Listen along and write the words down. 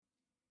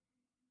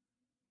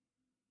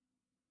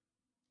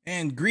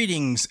And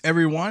greetings,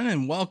 everyone,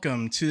 and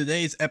welcome to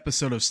today's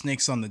episode of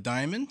Snakes on the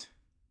Diamond.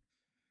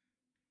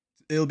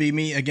 It'll be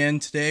me again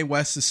today.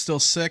 Wes is still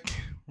sick.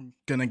 We're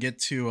gonna get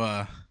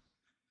to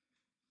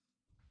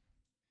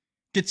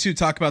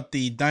talk about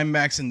the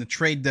Diamondbacks and the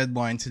trade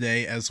deadline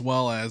today, as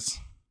well as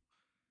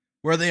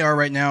where they are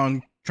right now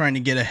and trying to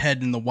get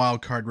ahead in the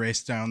wild card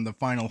race down the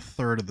final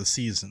third of the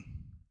season.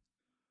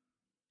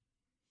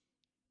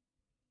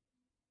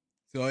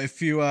 So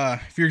if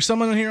you're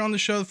someone here on the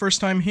show the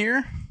first time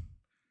here,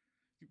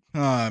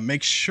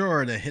 make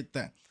sure to hit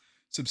that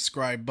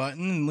subscribe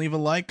button and leave a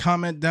like,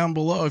 comment down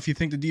below if you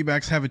think the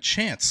D-backs have a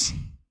chance to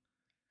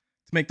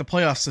make the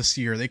playoffs this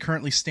year. They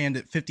currently stand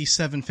at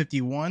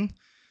 57-51,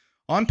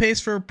 on pace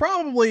for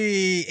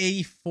probably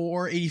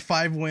 84,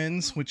 85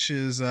 wins, which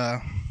is,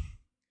 I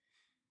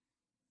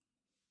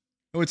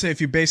would say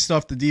if you based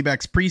off the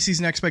D-backs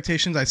preseason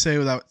expectations, I'd say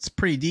it's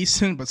pretty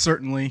decent, but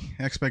certainly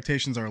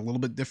expectations are a little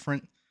bit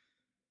different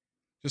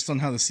just on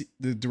how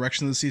the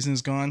direction of the season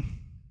has gone,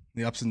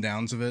 the ups and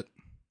downs of it.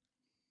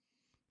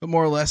 But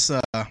more or less,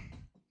 we're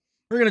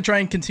going to try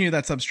and continue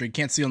that sub-streak.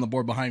 Can't see on the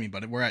board behind me,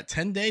 but we're at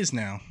 10 days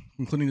now,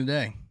 including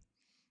today.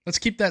 Let's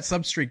keep that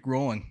sub-streak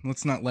rolling.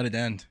 Let's not let it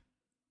end.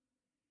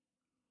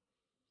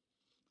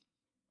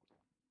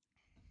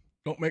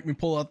 Don't make me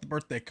pull out the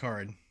birthday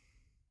card.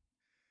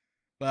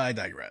 But I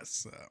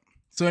digress.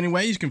 So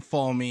anyway, you can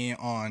follow me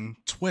on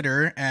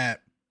Twitter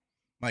at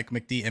Michael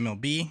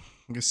McDermott.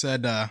 Like I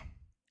said,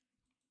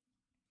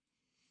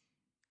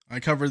 I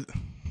cover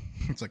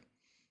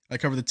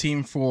the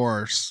team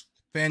for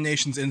Fan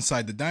Nations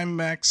Inside the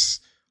Diamondbacks,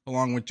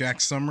 along with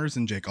Jack Summers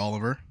and Jake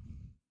Oliver.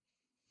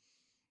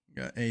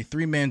 Got a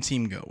 3-man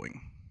team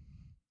going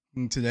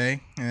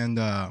today, and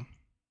got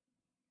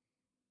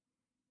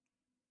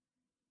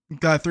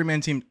a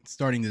 3-man team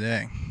starting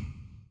today.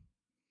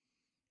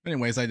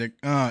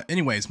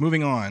 Anyways,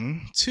 moving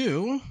on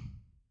to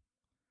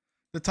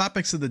the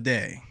topics of the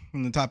day.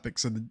 And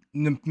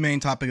the main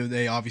topic of the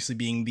day, obviously,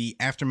 being the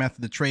aftermath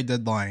of the trade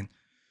deadline.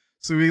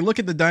 So we look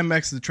at the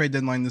Diamondbacks of the trade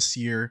deadline this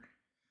year.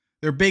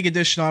 Their big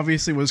addition,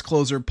 obviously, was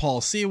closer Paul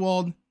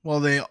Sewald.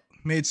 While they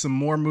made some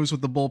more moves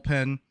with the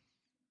bullpen,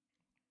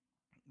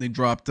 they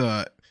dropped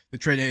they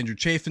traded Andrew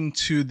Chafin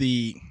to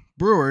the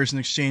Brewers in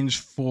exchange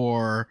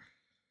for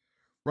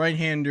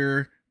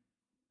right-hander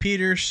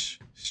Peter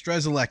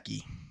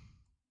Strzelecki.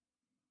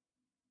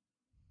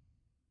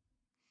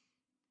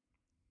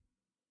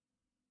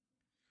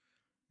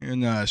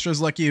 And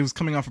Strzelecki was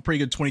coming off a pretty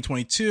good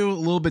 2022, a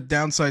little bit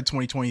downside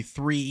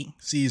 2023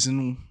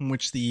 season, in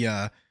which the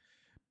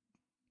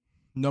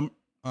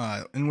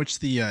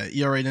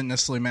ERA didn't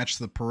necessarily match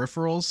the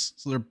peripherals.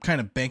 So they're kind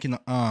of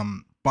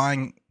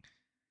buying.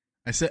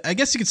 I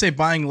guess you could say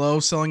buying low,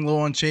 selling low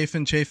on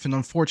Chafin. Chafin,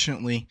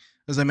 unfortunately,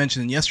 as I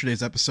mentioned in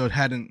yesterday's episode,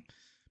 hadn't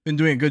been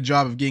doing a good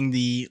job of getting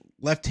the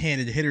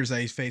left-handed hitters that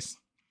he's faced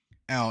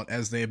out,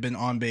 as they have been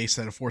on base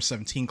at a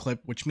 417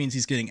 clip, which means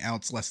he's getting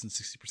outs less than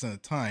 60% of the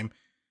time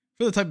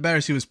for the type of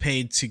batters he was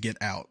paid to get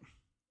out.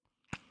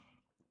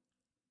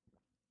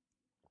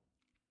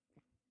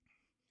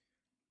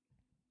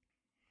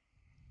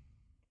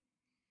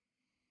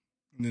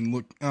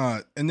 And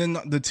then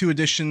the two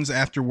additions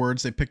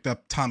afterwards, they picked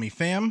up Tommy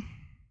Pham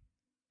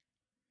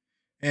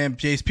and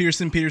Jace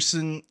Peterson.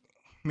 Peterson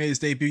made his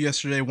debut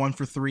yesterday, 1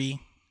 for 3,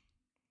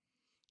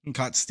 and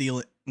caught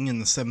stealing in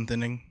the 7th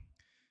inning.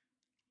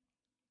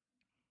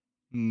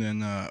 And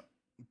then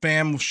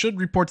Pham should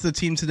report to the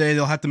team today.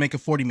 They'll have to make a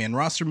 40-man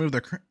roster move.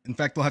 In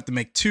fact, they'll have to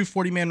make 2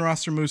 40-man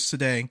roster moves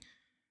today,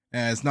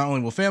 as not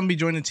only will Pham be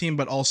joining the team,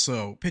 but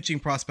also pitching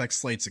prospect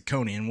Slade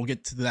Ciccone, and we'll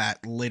get to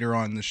that later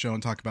on in the show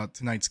and talk about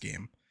tonight's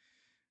game.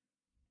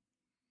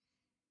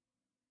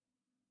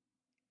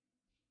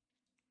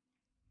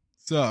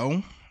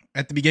 So,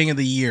 at the beginning of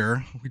the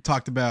year, we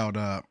talked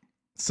about,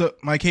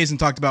 Mike Hazen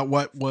talked about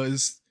what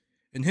was,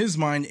 in his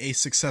mind, a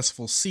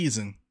successful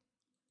season.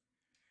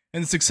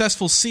 And the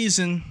successful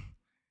season,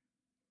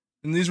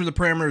 and these were the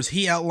parameters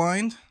he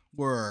outlined,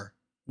 were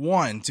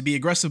 1, to be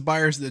aggressive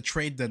buyers at the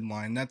trade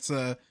deadline. That's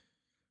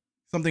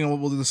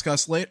something we'll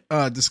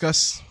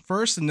discuss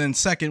first, and then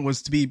second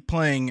was to be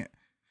playing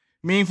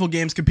meaningful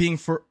games, competing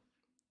for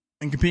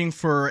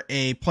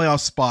a playoff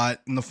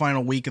spot in the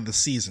final week of the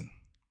season.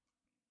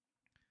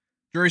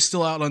 Jury's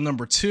still out on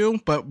number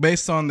 2, but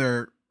based on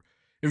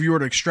if you were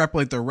to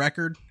extrapolate their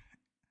record,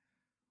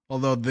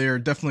 although they're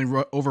definitely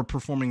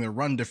overperforming their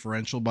run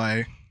differential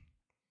by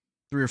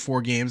 3 or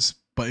 4 games,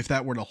 but if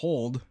that were to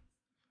hold,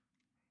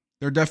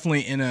 they're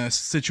definitely in a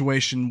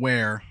situation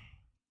where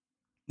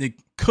they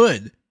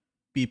could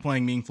be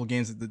playing meaningful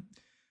games at the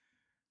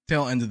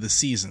tail end of the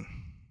season.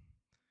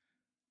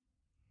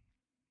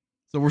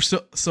 So we're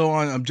so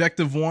on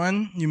objective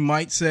 1, you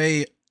might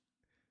say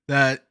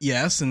that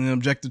yes, and then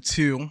objective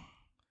 2,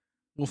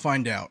 we'll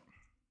find out.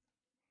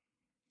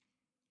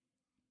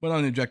 But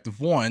on objective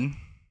 1,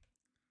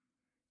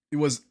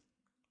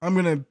 I'm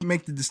going to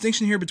make the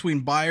distinction here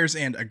between buyers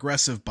and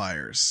aggressive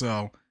buyers.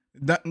 So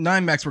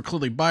Diamondbacks were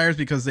clearly buyers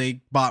because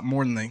they bought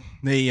more than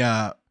they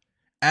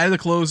added a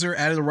closer,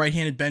 added a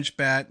right-handed bench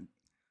bat,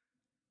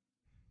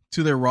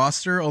 to their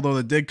roster, although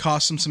it did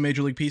cost them some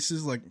major league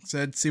pieces. Like I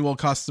said, Sewell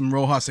cost them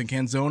Rojas and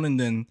Canzone, and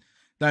then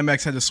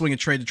Diamondbacks had to swing a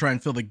trade to try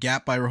and fill the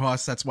gap by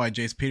Rojas. That's why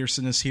Jace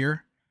Peterson is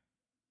here.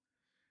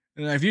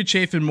 And I view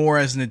Chafin more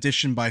as an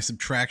addition by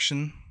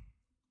subtraction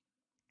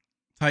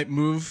type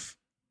move,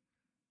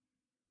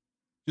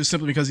 just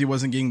simply because he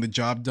wasn't getting the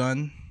job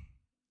done.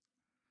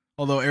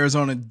 Although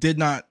Arizona did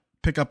not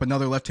pick up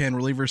another left-hand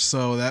reliever,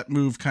 so that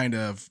move kind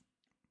of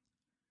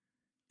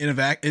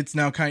it's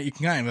now kind of, you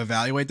can kind of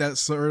evaluate that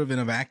sort of in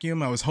a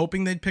vacuum. I was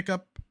hoping they'd pick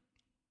up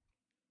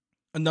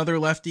another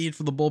lefty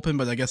for the bullpen,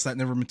 but I guess that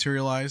never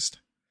materialized.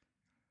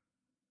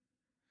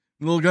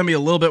 I'm going to be a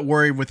little bit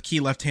worried with key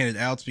left-handed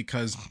outs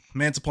because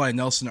Mantiply and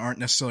Nelson aren't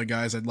necessarily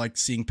guys I'd like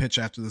seeing pitch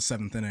after the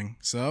 7th inning.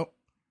 So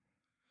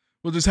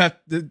we'll just have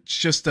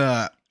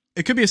to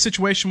it could be a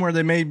situation where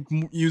they may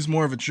use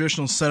more of a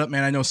traditional setup.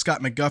 Man, I know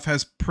Scott McGuff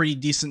has pretty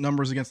decent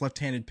numbers against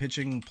left-handed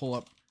pitching. We'll pull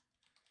up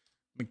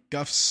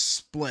McGuff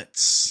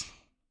splits.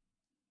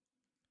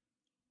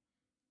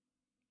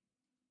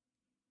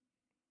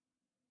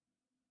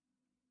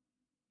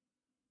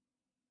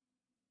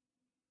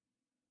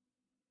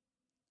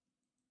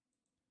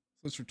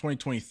 So it's for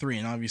 2023,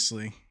 and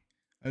obviously,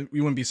 we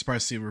wouldn't be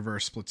surprised to see a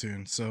reverse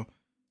platoon. So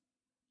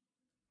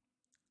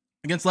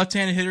against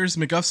left-handed hitters,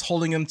 McGuff's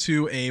holding them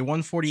to a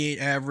 148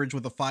 average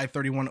with a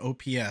 531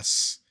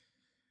 OPS.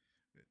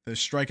 The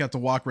strikeout to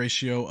walk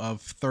ratio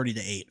of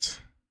 30-8.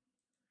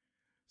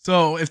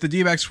 So if the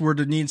D-backs were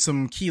to need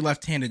some key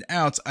left-handed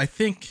outs, I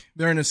think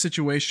they're in a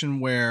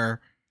situation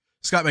where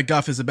Scott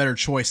McGuff is a better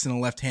choice than a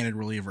left-handed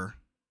reliever.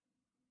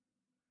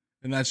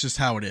 And that's just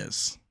how it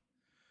is.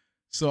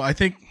 So I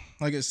think,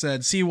 like I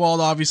said, Sewald,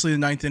 obviously the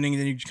 9th inning,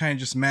 and then you kind of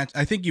just match.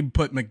 I think you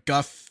put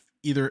McGuff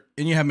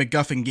and you have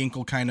McGuff and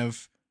Ginkel kind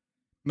of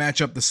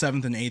match up the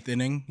 7th and 8th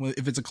inning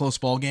if it's a close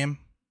ball game.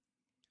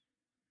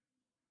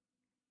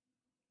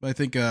 But I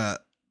think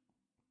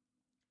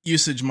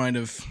usage might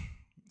have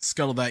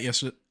scuttled that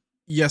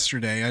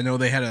yesterday. I know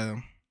they had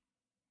a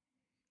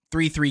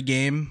 3-3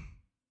 game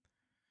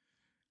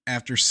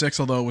after 6,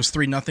 although it was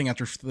 3-0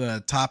 after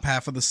the top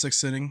half of the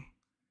 6th inning.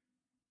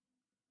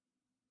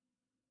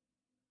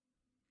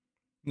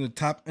 And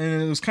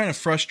it was kind of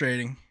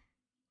frustrating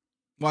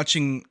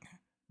watching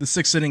the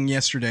 6th inning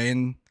yesterday.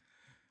 And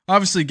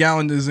obviously,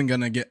 Gallen isn't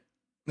going to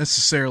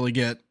necessarily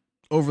get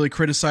overly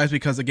criticized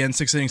because, again,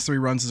 6 innings, 3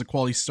 runs is a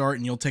quality start,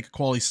 and you'll take a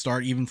quality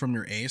start even from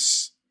your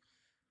ace.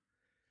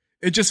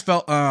 It just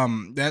felt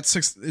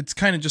it's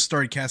kind of just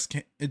started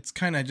it's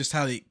kind of just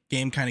how the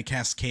game kind of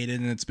cascaded,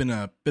 and it's been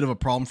a bit of a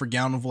problem for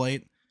Gallen of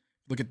late.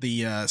 Look at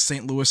the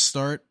St. Louis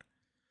start,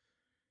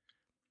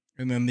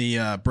 and then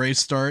the Braves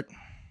start.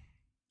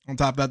 On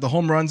top of that, the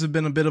home runs have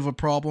been a bit of a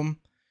problem,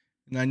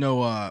 and I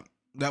know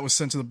that was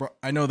sent to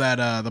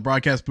the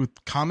broadcast booth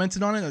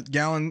commented on it.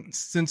 Gallen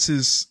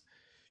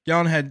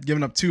had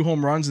given up 2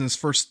 home runs in his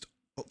first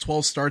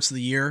 12 starts of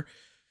the year.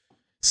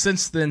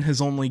 Since then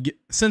has only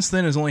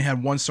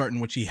had 1 start in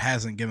which he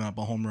hasn't given up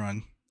a home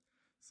run.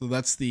 So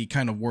that's the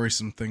kind of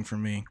worrisome thing for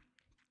me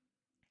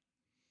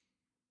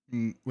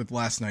with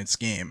last night's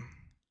game.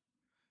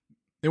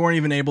 They weren't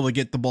even able to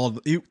get the ball.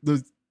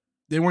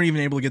 They weren't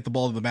even able to get the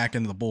ball to the back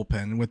end of the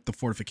bullpen with the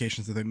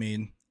fortifications that they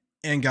made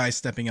and guys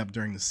stepping up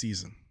during the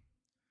season.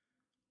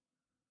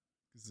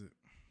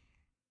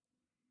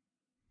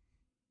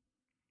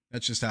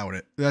 That's just how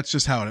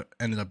it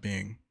ended up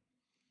being.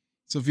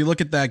 So if you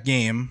look at that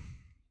game,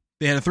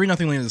 they had a 3-0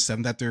 lead in the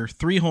 7th after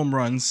 3 home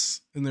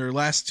runs in their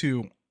last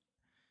 2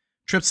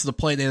 trips to the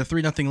plate. They had a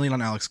 3-0 lead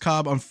on Alex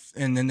Cobb,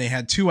 and then they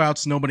had 2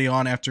 outs, nobody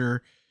on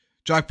after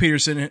Jock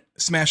Peterson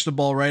smashed the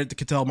ball right at the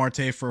Ketel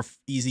Marte for an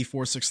easy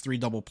 4-6-3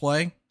 double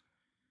play.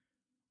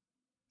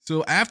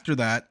 So after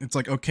that, it's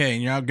like, okay,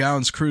 and now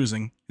Gallen's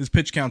cruising. His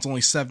pitch count's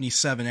only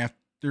 77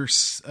 after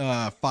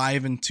 5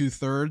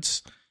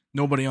 2/3,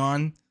 nobody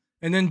on.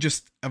 And then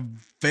just a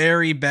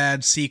very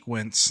bad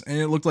sequence. And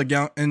it looked like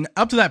Gallen, and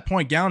up to that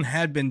point, Gallen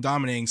had been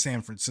dominating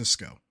San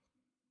Francisco.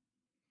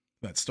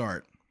 That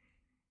start.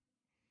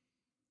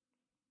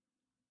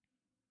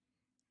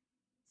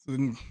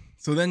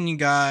 So then you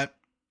got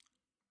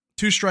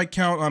 2-strike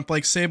count on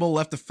Blake Sable,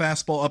 left the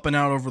fastball up and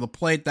out over the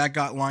plate. That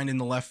got lined in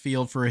the left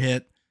field for a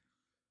hit.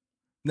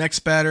 Next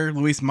batter,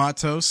 Luis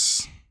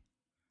Matos.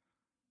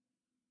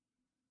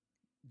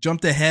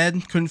 Jumped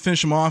ahead, couldn't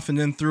finish him off, and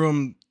then threw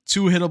him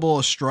 2 hittable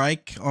a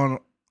strike on.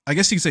 I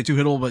guess you could say 2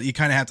 hittable, but you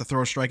kind of have to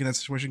throw a strike in that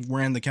situation.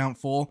 Ran the count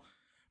full.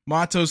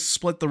 Matos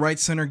split the right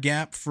center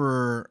gap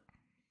for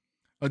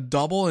a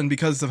double, and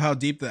because of how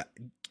deep that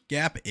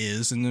gap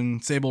is, and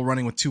then Sable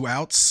running with 2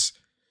 outs,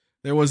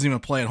 there wasn't even a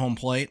play at home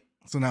plate.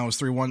 So now it was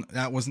 3-1.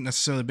 That wasn't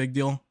necessarily a big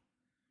deal.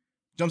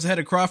 Jumps ahead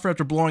of Crawford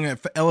after blowing an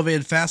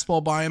elevated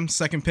fastball by him.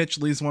 Second pitch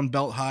leaves one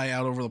belt high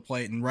out over the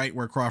plate and right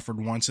where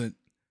Crawford wants it.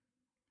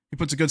 He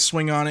puts a good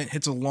swing on it,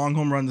 hits a long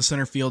home run to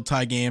center field,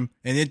 tie game,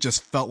 and it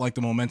just felt like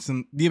the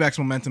momentum, D-backs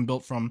momentum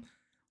built from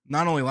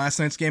not only last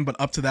night's game, but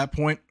up to that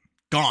point,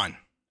 gone.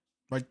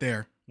 Right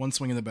there. One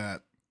swing of the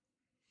bat.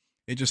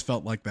 It just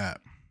felt like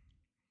that.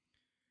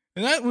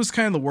 And that was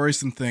kind of the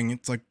worrisome thing.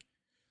 It's like,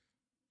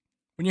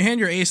 when you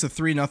hand your ace a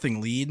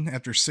 3-0 lead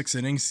after 6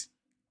 innings,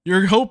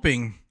 you're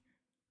hoping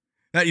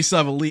that you still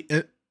have a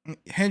lead.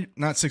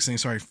 Not 6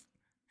 innings, sorry.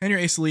 Hand your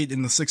ace a lead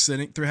in the 6th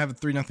inning, have a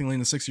 3-0 lead in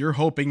the 6th. You're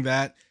hoping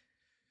that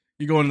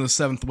you go into the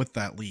 7th with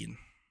that lead.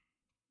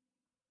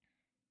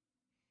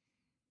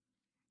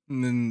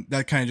 And then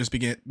that kind of just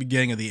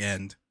beginning of the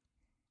end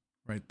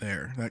right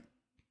there. That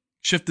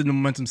shifted the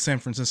momentum to San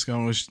Francisco.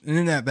 And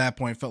then at that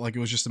point, it felt like it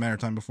was just a matter of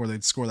time before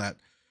they'd score that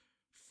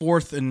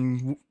fourth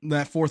and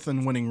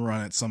winning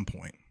run at some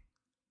point.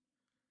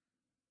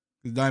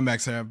 The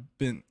Diamondbacks have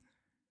been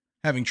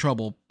having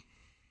trouble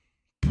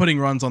putting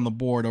runs on the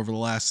board over the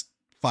last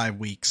 5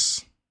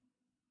 weeks.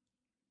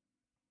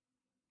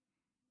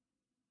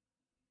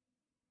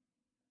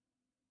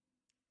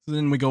 So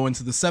then we go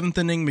into the 7th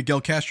inning.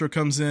 Miguel Castro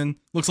comes in.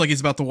 Looks like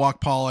he's about to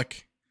walk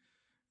Pollock.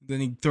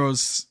 Then he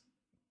throws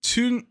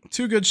two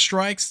good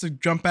strikes to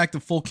jump back to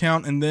full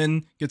count, and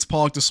then gets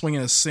Pollock to swing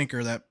at a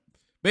sinker that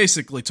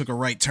basically took a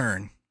right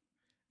turn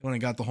when it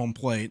got to home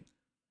plate.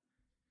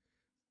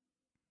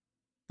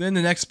 Then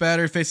the next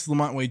batter faces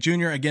Lamont Wade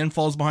Jr. Again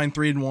falls behind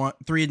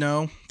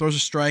 3-0, throws a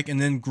strike, and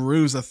then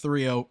grooves a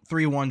 3-1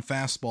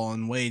 fastball,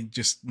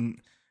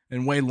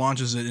 and Wade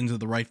launches it into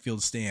the right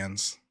field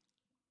stands.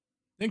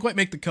 Didn't quite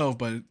make the cove,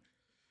 but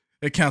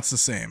it counts the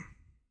same.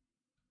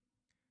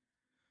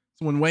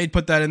 So when Wade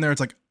put that in there, it's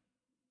like,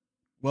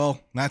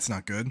 well, that's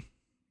not good.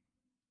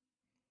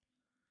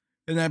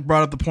 And that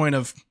brought up the point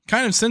of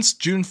kind of since the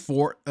June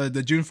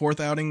 4th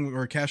outing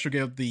where Castro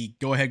gave up the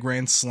go-ahead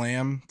grand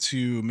slam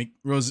to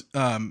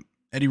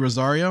Eddie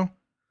Rosario.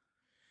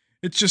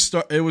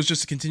 It was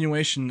just a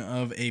continuation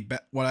of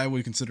what I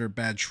would consider a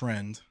bad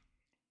trend.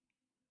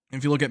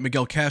 If you look at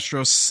Miguel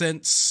Castro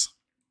since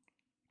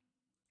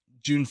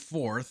June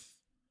 4th,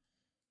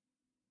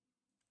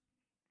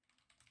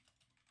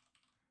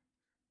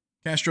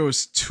 Castro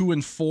is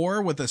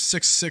 2-4 with a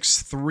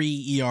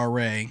 6.63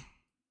 ERA.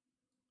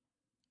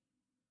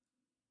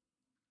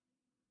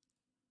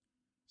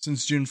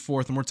 Since June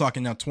 4th, and we're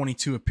talking now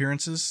 22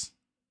 appearances.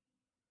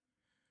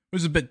 It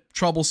was a bit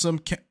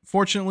troublesome.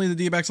 Fortunately, the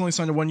D-backs only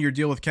signed a 1-year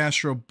deal with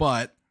Castro,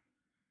 but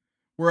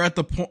we're at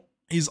the point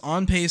he's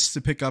on pace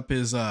to pick up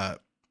his they're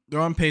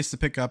on pace to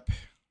pick up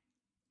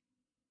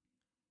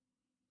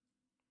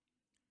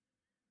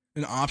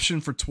an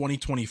option for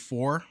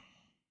 2024.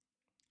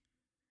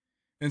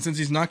 And since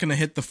he's not going to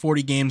hit the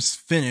 40 games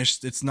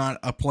finished, the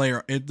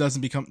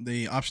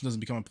option doesn't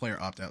become a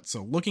player opt-out.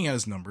 So looking at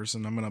his numbers,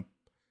 and I'm going to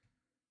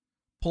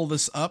pull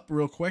this up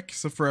real quick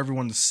so for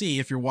everyone to see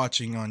if you're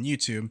watching on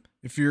YouTube.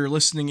 If you're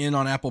listening in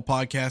on Apple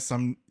Podcasts,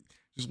 I'm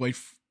just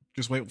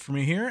wait for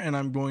me here, and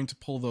I'm going to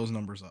pull those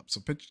numbers up. So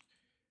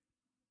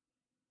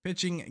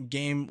pitching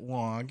game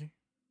log.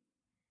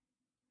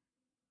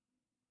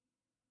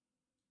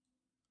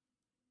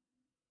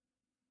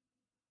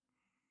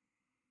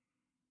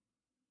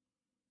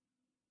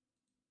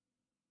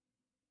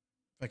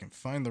 If I can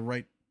find the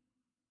right.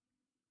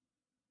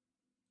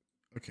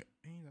 Okay,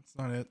 that's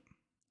not it.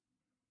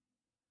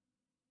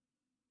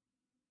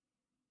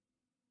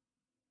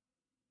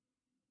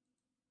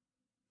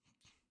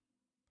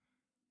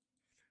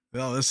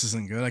 Well, this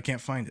isn't good. I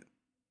can't find it.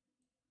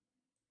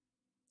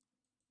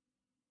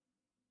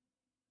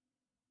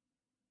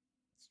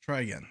 Let's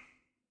try again.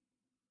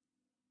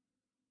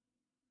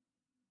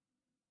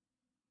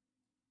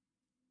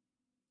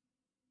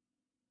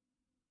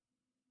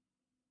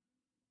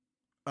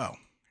 Oh,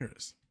 here it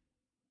is.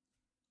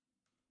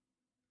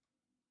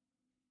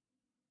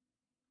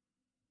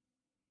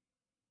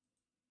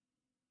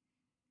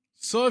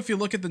 So if you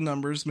look at the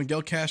numbers,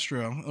 Miguel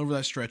Castro over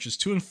that stretch is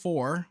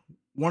 2-4,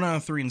 1 out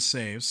of 3 in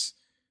saves,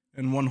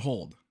 and 1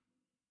 hold.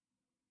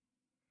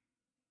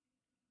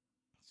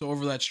 So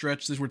over that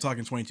stretch, we're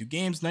talking 22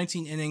 games,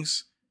 19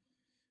 innings,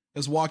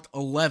 has walked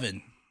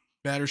 11.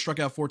 Batters struck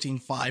out 14,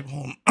 5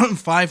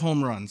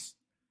 home runs.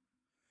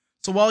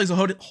 So while he's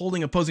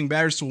holding opposing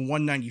batters to a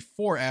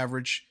 194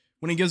 average,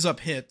 when he gives up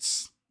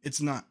hits,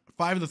 it's not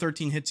 5 of the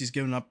 13 hits he's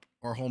given up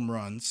are home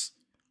runs,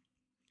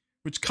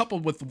 which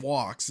coupled with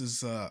walks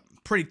is a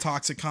pretty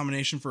toxic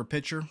combination for a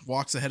pitcher.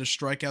 Walks ahead of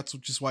strikeouts,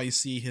 which is why you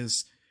see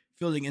his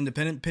fielding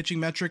independent pitching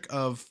metric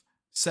of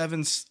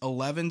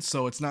 7-11.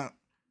 So it's not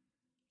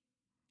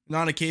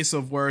a case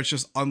of where it's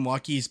just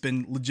unlucky. He's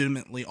been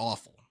legitimately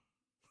awful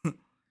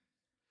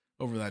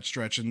over that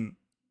stretch. And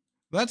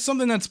that's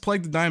something that's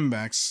plagued the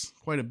Diamondbacks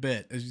quite a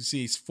bit. As you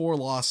see, it's 4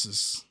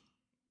 losses.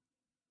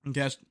 And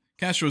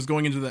Castro was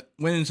went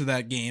into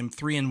that game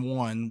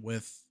 3-1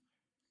 with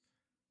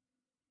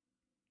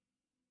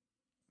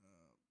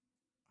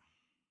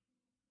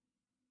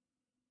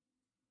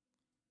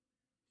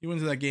he went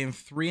into that game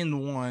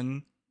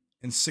 3-1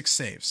 and 6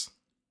 saves.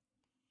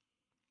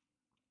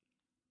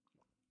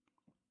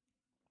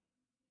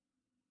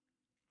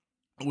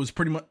 It was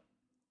pretty much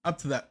up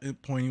to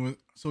that point.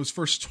 His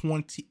first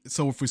 20.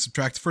 So if we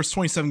subtract, the first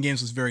 27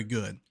 games was very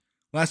good.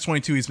 Last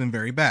 22, he's been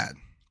very bad.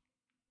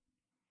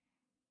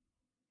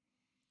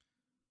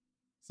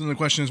 So then the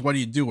question is, what do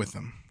you do with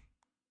him?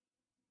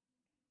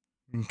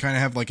 You kind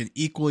of have like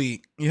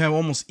you have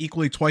almost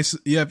equally twice,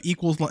 you have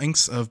equal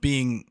lengths of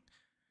being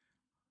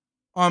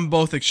on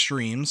both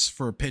extremes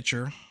for a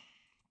pitcher.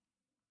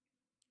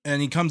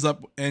 And he comes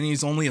up and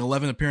he's only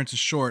 11 appearances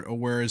short,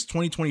 whereas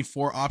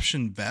 2024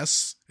 option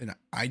vests.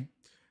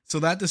 So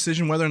that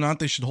decision, whether or not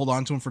they should hold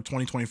on to him for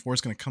 2024,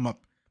 is going to come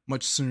up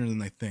much sooner than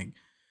they think.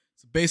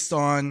 So based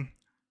on,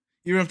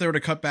 even if they were to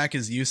cut back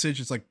his usage,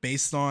 it's like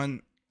based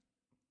on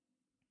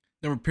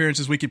number of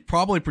appearances, we could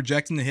probably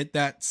project him to hit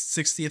that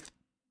 60th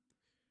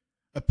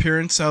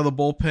appearance out of the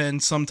bullpen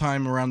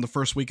sometime around the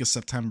first week of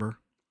September,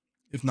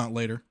 if not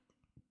later.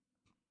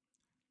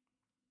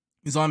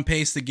 He's on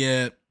pace to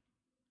get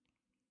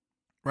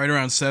right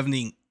around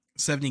 70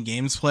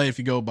 games played if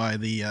you go by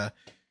the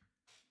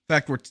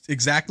fact we're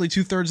exactly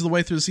 2/3 of the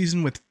way through the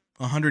season with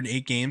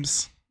 108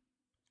 games.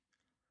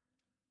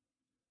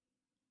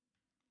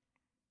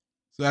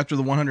 So after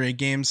the 108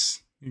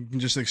 games, you can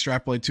just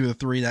extrapolate 2 of the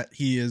 3 that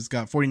he has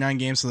got 49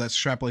 games, so that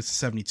extrapolates to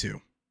 72.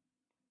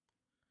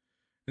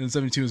 And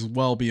 72 is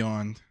well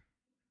beyond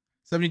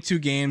 72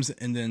 games,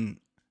 and then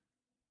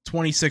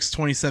 26,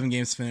 27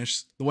 games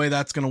finished. The way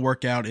that's going to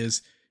work out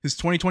is his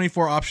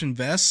 2024 option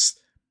vests,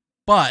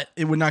 but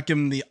it would not give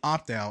him the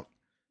opt-out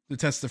to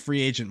test the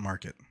free agent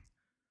market.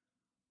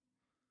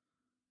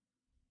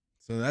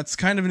 So that's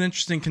kind of an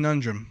interesting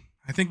conundrum.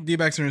 I think the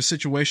D-backs are in a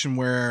situation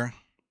where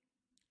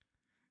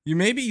you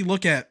maybe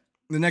look at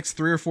the next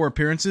 3 or 4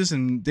 appearances,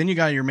 and then you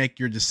got to make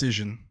your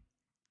decision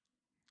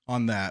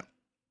on that,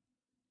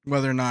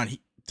 whether or not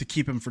to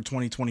keep him for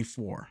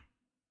 2024.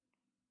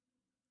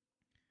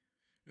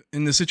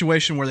 In the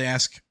situation where they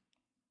ask,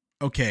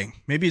 okay,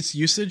 maybe it's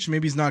usage,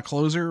 maybe he's not a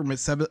closer,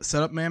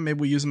 setup man, maybe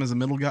we use him as a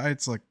middle guy.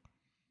 It's like,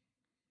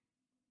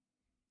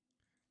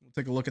 we'll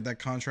take a look at that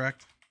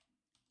contract.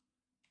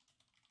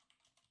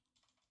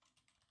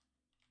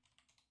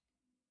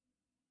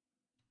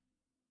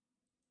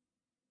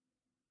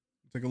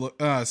 Take a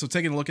look. So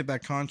taking a look at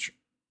that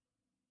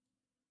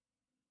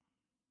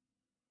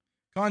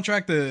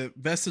contract, the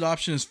vested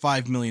option is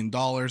 $5 million,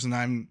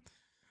 and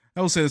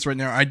I will say this right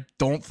now, I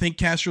don't think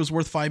Castro's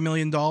worth $5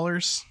 million.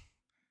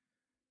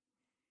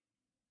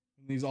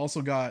 He's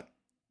also got,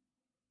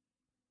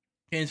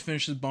 can't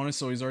finish his bonus,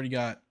 so he's already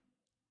got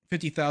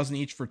 $50,000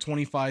 each for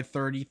 25,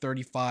 30,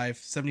 35,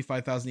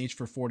 $75,000 each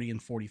for 40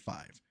 and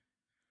 45.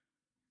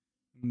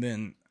 And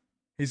then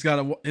he's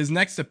got his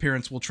next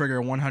appearance will trigger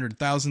a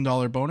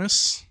 $100,000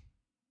 bonus,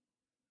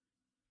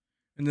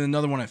 and then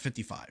another one at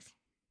 55.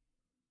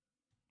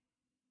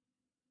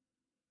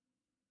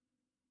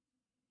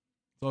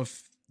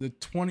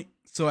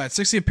 So at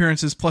 60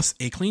 appearances plus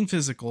a clean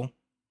physical,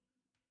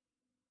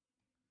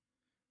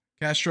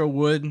 Castro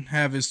would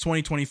have his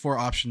 2024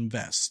 option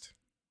vest.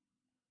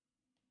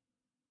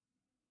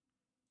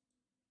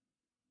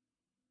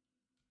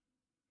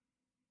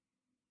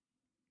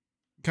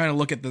 Kind of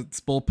look at the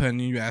bullpen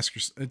and you ask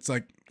yourself, it's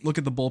like, look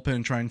at the bullpen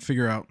and try and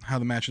figure out how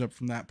to match it up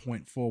from that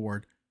point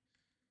forward.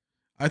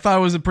 I thought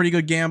it was a pretty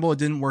good gamble. It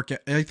didn't work.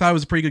 I thought it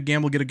was a pretty good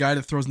gamble to get a guy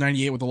that throws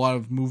 98 with a lot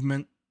of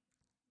movement.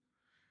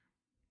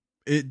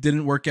 It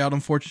didn't work out,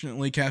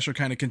 unfortunately. Castro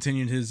kind of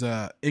continued his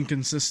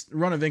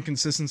run of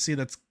inconsistency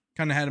that's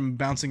kind of had him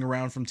bouncing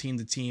around from team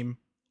to team.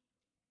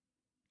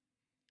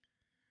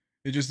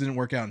 It just didn't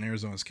work out in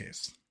Arizona's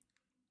case.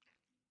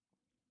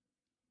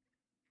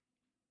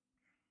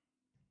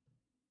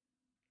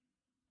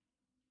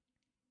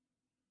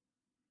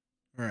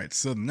 All right,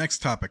 so the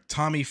next topic,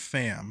 Tommy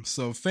Pham.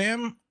 So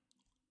Pham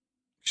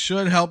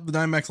should help the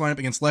Diamondbacks lineup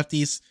against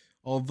lefties,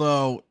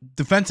 although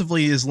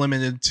defensively is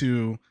limited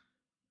to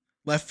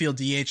left field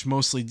DH,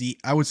 mostly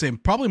I would say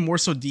probably more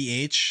so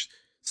DH.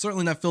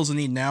 Certainly that fills a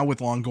need now with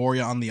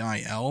Longoria on the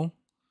IL.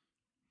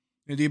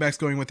 The D-backs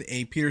going with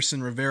a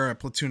Peterson Rivera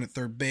platoon at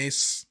third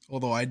base,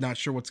 although I'm not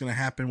sure what's going to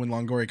happen when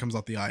Longoria comes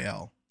off the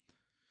IL.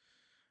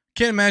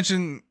 Can't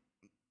imagine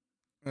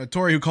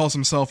Torrey, who calls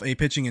himself a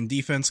pitching and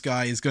defense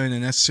guy, is going to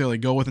necessarily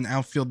go with an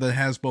outfield that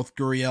has both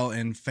Gurriel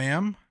and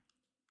Pham.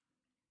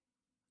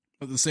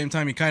 But at the same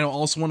time, you kind of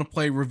also want to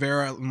play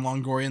Rivera and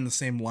Longoria in the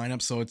same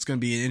lineup, so it's going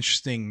to be an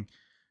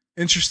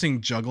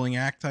interesting juggling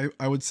act,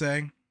 I would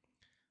say,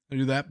 to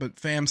do that. But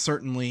Pham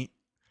certainly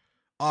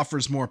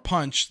offers more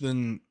punch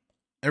than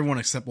everyone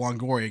except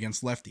Longoria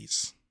against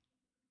lefties.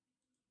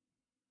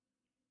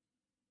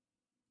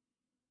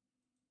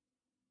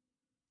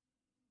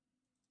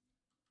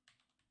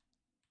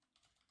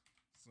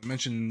 I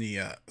mentioned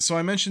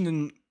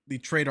in the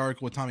trade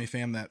article with Tommy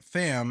Pham that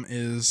Pham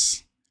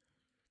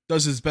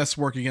does his best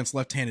work against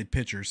left-handed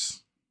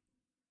pitchers.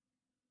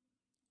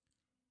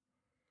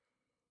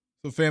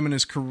 So Pham in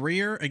his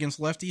career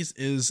against lefties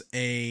is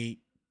a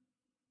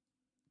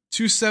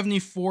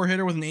 274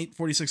 hitter with an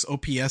 846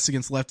 OPS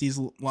against lefties.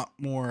 A lot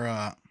more.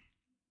 Let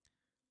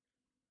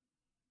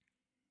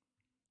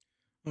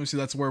me see.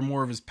 That's where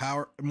more of his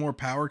power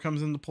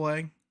comes into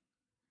play.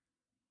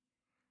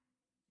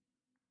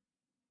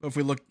 But if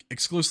we look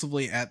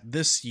exclusively at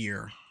this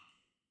year,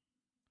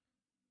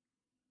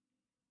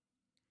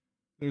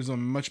 there's a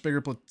much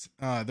bigger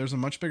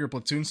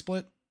platoon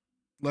split,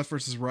 left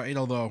versus right.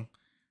 Although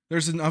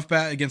there's enough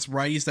bat against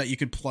righties that you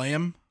could play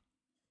him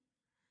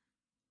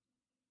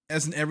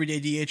as an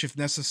everyday DH if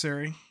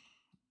necessary.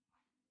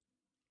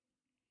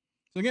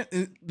 So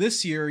again,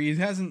 this year, he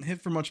hasn't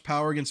hit for much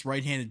power against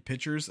right-handed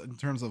pitchers in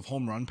terms of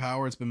home run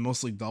power. It's been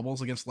mostly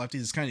doubles against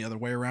lefties. It's kind of the other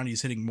way around.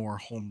 He's hitting more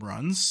home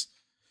runs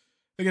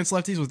against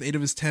lefties, with 8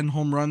 of his 10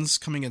 home runs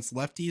coming against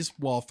lefties,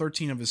 while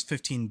 13 of his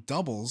 15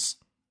 doubles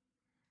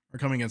are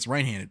coming against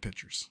right-handed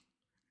pitchers.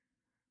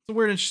 It's a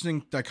weird,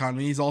 interesting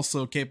dichotomy. He's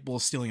also capable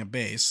of stealing a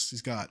base.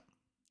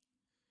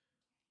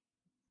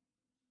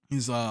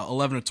 He's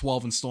 11 of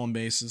 12 in stolen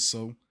bases,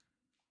 so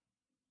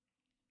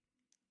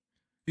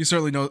he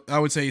certainly knows. I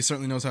would say he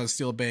certainly knows how to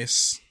steal a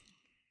base,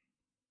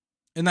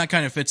 and that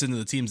kind of fits into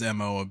the team's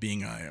MO of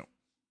being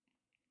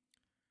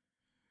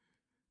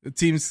the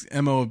team's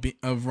MO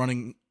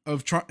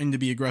of trying to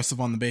be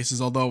aggressive on the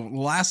bases. Although the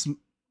last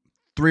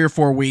 3 or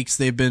 4 weeks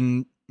they've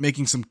been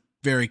making some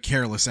very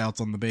careless outs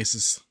on the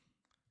bases.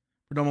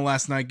 Perdomo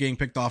last night getting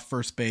picked off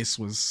first base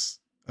was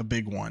a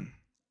big one,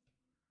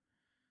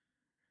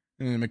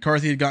 and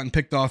McCarthy had gotten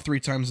picked off 3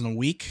 times in a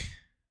week.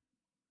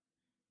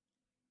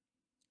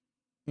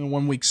 In a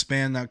 1 week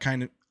span,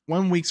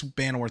 1 week's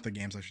span worth of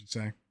games, I should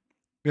say.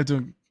 We have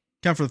to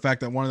account for the fact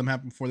that one of them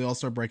happened before the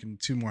All-Star break and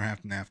 2 more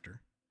happened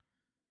after.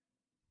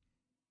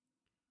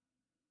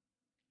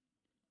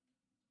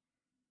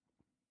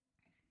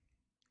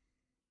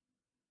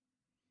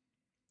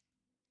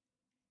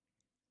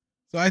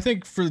 So I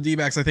think for the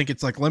D-backs, I think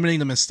it's like limiting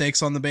the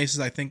mistakes on the bases.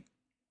 I think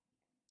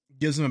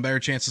gives them a better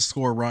chance to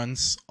score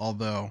runs,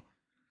 although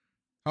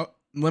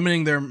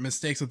limiting their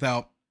mistakes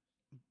without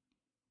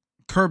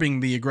curbing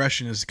the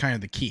aggression is kind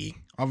of the key.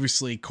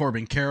 Obviously,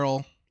 Corbin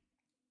Carroll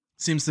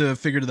seems to have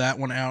figured that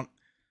one out,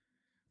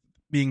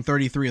 being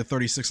 33 of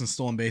 36 in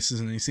stolen bases,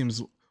 and he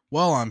seems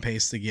well on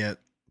pace to get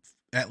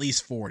at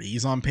least 40.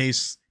 He's on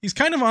pace. He's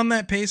kind of on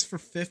that pace for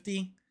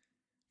 50.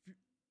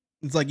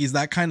 It's like he's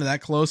that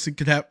close. He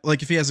could have,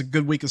 like, if he has a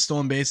good week of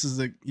stolen bases,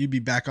 that you'd be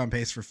back on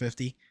pace for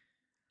 50.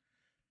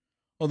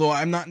 Although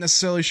I'm not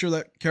necessarily sure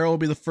that Carroll will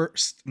be the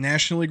first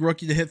National League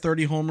rookie to hit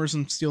 30 homers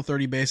and steal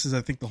 30 bases.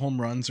 I think the home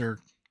runs are.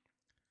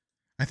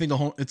 It's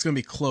going to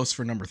be close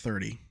for number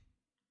 30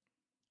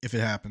 if it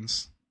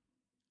happens.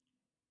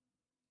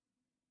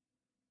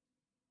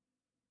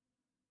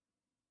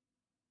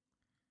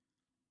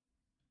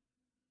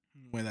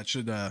 Anyway, that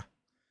should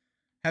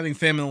having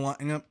Pham in the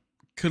lineup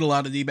could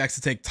allow the D-backs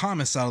to take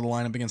Thomas out of the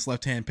lineup against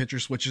left-handed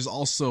pitchers, which is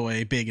also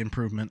a big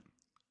improvement.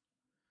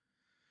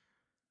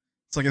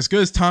 It's like as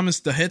good as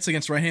Thomas the hits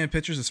against right-handed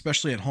pitchers,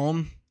 especially at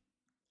home.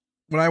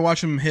 When I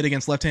watch him hit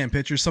against left-handed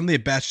pitchers, some of the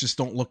at-bats just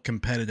don't look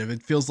competitive.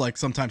 It feels like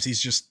sometimes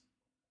he's just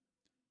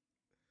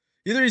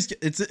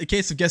it's a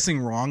case of guessing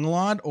wrong a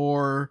lot,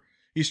 or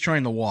he's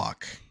trying to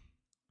walk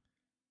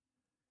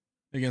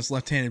against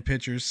left-handed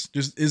pitchers.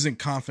 Just isn't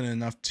confident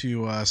enough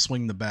to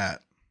swing the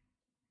bat.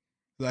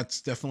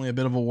 That's definitely a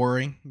bit of a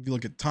worry. If you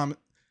look at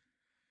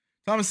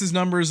Thomas's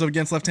numbers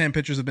against left-handed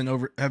pitchers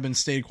have been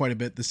stated quite a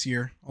bit this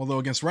year. Although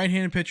against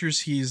right-handed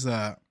pitchers, he's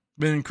been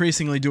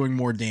increasingly doing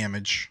more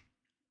damage.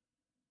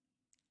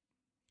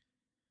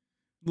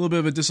 A little bit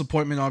of a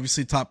disappointment,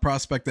 obviously. Top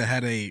prospect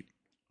that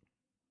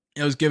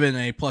was given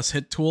a plus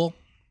hit tool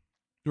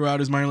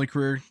throughout his minor league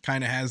career.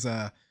 Kind of has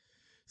a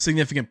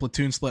significant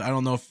platoon split. I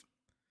don't know if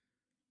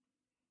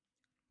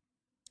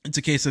it's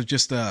a case of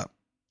just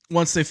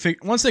once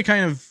they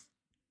kind of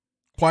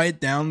quiet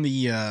down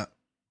the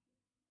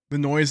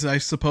noise, I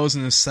suppose,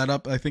 in his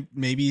setup, I think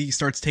maybe he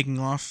starts taking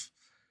off.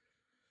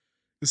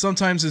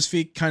 Sometimes his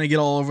feet kind of get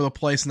all over the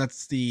place, and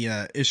that's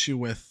the issue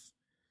with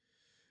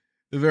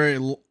the very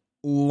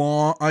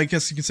long, I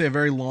guess you could say a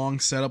very long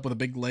setup with a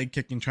big leg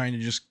kick and trying to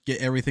just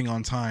get everything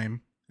on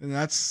time. And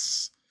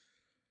that's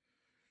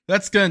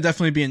going to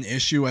definitely be an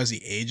issue as he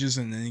ages,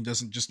 and then he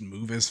doesn't just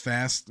move as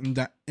fast and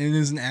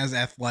isn't as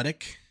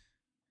athletic.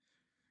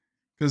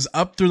 Because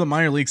up through the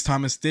minor leagues,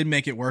 Thomas did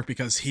make it work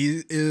because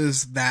he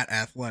is that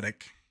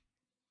athletic.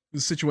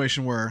 It's a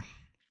situation where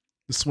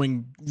the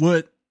swing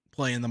would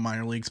play in the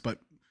minor leagues, but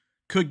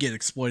could get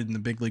exploited in the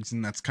big leagues,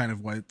 and that's kind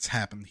of what's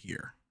happened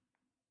here.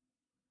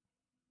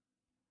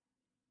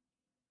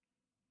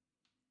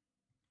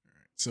 All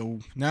right, so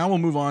now we'll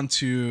move on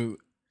to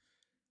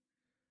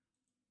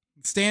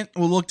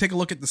We'll take a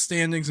look at the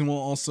standings, and we'll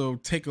also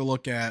take a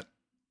look at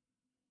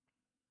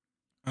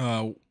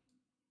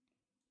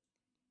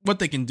what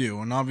they can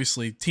do. And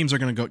obviously, teams are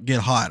going to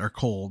get hot or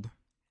cold.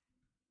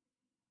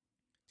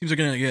 Teams are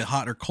going to get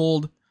hot or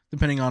cold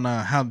depending on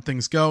how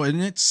things go.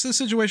 And it's a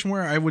situation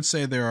where I would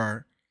say there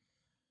are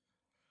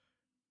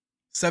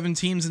 7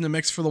 teams in the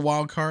mix for the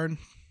wild card.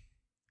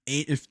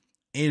 8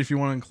 if you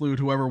want to include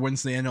whoever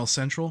wins the NL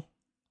Central.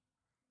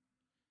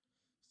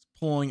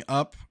 Pulling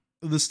up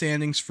the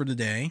standings for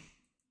today.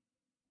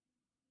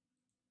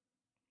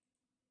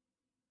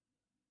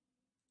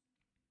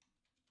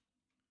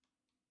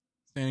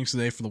 Standings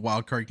today for the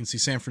wild card. You can see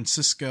San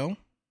Francisco,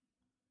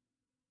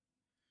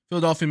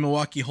 Philadelphia,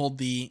 Milwaukee hold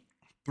the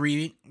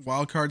 3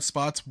 wild card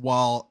spots,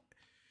 while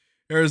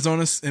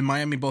Arizona and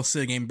Miami both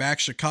sit a game back.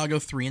 Chicago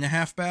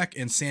 3.5 back,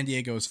 and San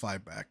Diego is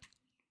 5 back.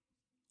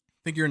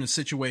 think you're in a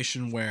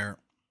situation where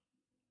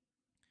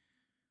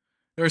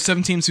there are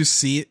 7 teams who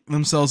see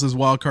themselves as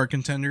wild card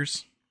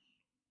contenders.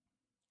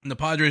 And the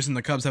Padres and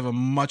the Cubs have a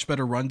much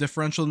better run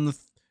differential than the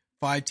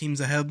 5 teams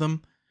ahead of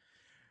them.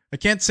 I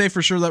can't say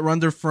for sure that run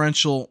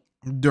differential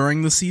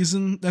during the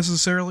season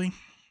necessarily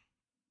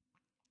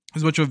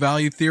is much of a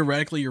value.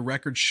 Theoretically, your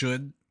record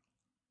should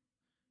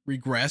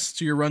regress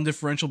to your run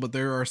differential, but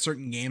there are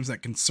certain games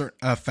that can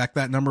affect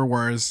that number,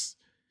 whereas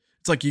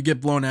it's like you get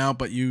blown out,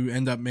 but you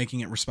end up making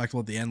it respectable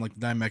at the end, like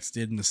the Diamondbacks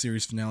did in the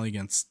series finale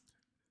against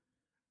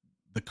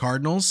the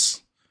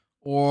Cardinals.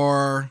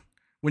 Or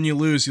when you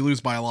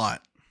lose by a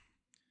lot.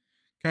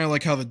 Kind of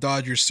like how the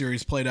Dodgers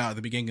series played out at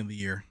the beginning of the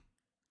year.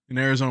 And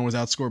Arizona was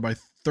outscored by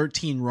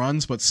 13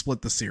 runs, but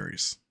split the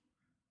series.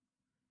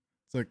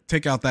 So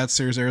take out that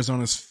series,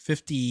 Arizona's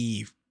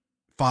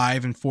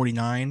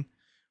 55-49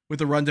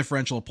 with a run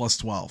differential of plus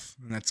 12.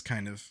 And that's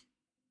kind of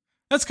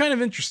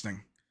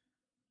interesting.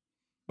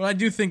 But I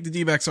do think the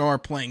D-backs are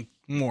playing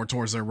more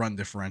towards their run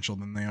differential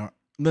than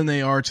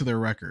they are to their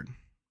record.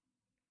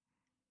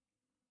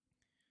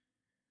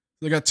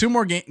 They got 2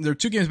 more games. They're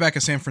 2 games back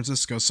at San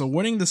Francisco, so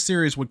winning the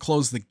series would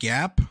close the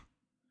gap.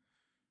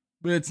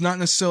 But it's not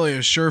necessarily a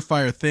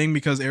surefire thing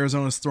because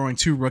Arizona's throwing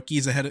 2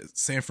 rookies ahead of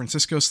San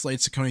Francisco, Slade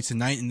Cecconi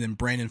tonight, and then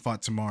Brandon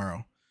Pfaadt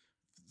tomorrow.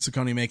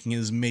 Cecconi making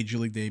his Major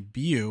League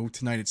debut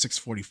tonight at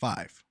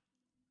 6:45.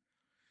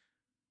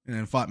 And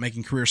then Pfaadt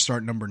making career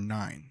start number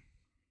 9.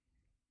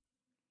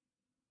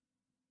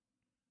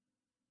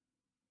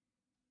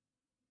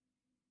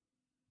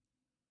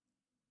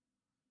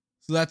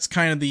 So that's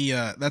kind of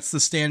the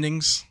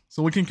standings.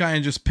 So we can kind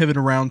of just pivot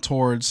around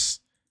towards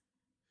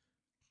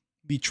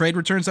the trade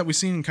returns that we've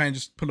seen and kind of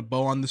just put a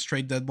bow on this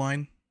trade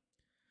deadline.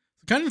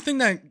 Kind of the thing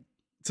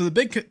so the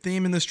big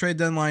theme in this trade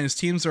deadline is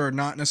teams are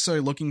not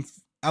necessarily looking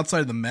outside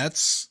of the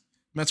Mets.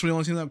 Mets were the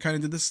only team that kind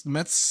of did this. The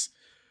Mets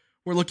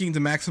were looking to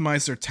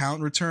maximize their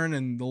talent return,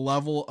 and the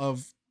level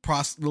of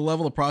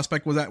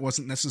prospect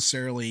wasn't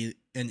necessarily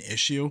an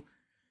issue.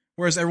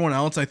 Whereas everyone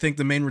else, I think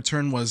the main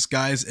return was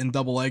guys in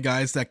Double-A,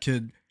 guys that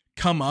could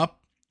come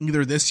up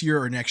either this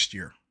year or next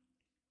year.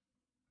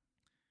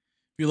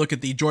 If you look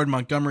at the Jordan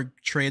Montgomery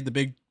trade, the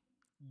big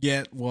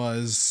get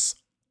was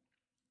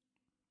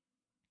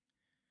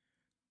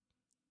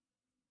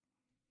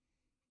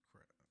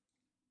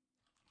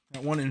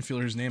that one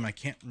infielder's name I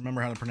can't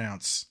remember how to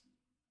pronounce.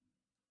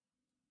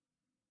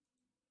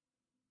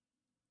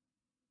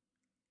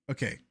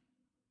 Okay.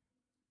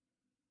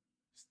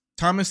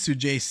 Thomas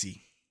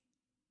Sujasi,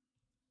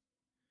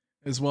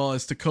 as well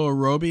as Tekoa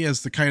Roby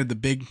as the kind of the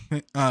big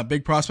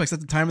prospects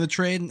at the time of the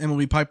trade.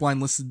 MLB Pipeline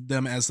listed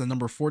them as the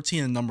number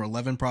 14 and number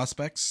 11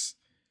 prospects.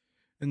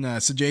 And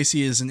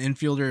Sujasi is an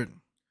infielder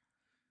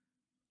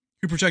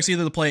who projects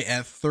either to play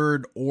at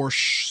third or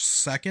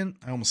second.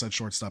 I almost said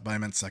shortstop, but I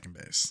meant second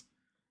base.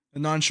 A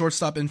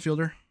non-shortstop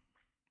infielder.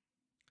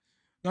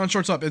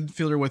 Non-shortstop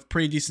infielder with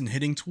pretty decent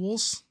hitting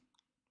tools.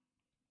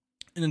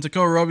 And then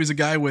Tekoa Roby is a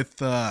guy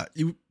with,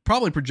 you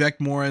probably project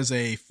more as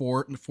a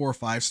 4 or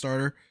 5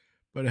 starter,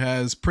 but it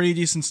has pretty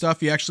decent stuff.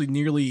 He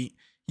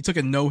took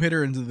a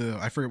no-hitter into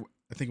I think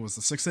it was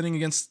the 6th inning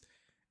against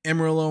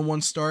Amarillo in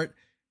one start.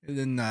 And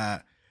then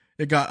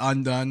it got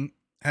undone.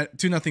 Had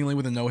 2-0 lead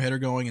with a no-hitter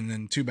going, and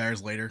then 2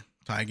 batters later,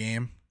 tie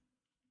game,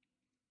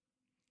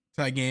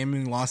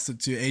 and lost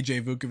it to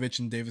AJ Vukovic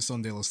and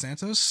Davison De Los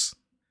Santos.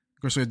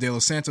 Of course, we have De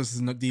Los Santos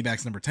as the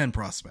D-backs number 10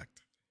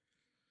 prospect.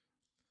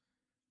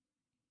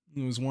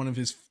 It was one of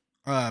his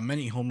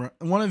 9 home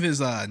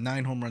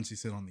runs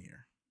he's hit on the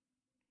year.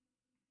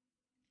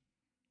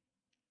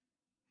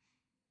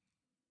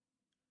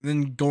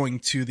 Then going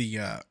to the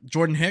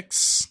Jordan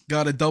Hicks,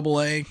 got a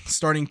Double-A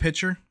starting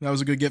pitcher. That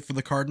was a good get for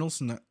the Cardinals.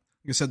 And like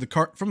I said,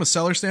 from a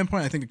seller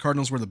standpoint, I think the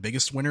Cardinals were the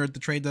biggest winner at the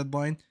trade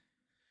deadline.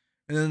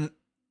 And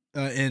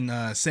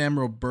then Sam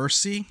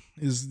Robersi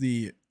is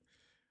the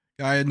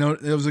guy. It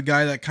was a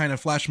guy that kind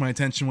of flashed my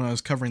attention when I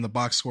was covering the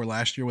box score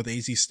last year with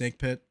AZ Snake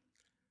Pit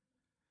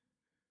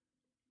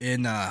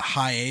in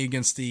High A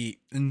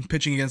in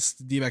pitching against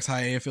the D-backs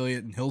High A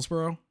affiliate in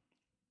Hillsborough.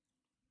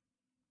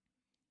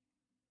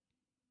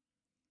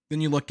 Then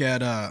you look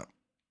at I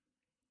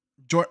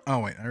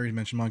already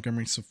mentioned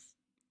Montgomery. So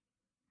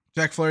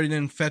Jack Flaherty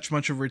didn't fetch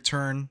much of a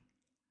return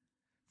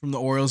from the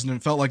Orioles, and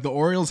it felt like the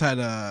Orioles had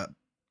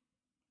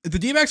if the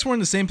D-backs were in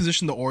the same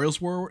position the Orioles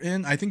were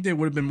in, I think they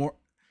would have been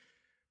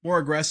more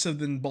aggressive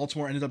than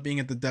Baltimore ended up being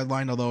at the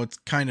deadline, although it's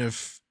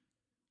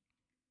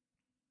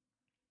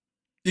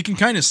you can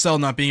kind of sell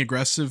not being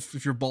aggressive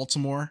if you're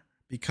Baltimore,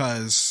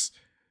 because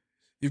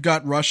you've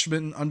got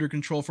Rushman under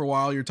control for a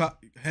while. Your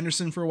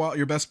Henderson for a while.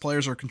 Your best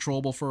players are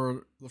controllable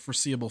for the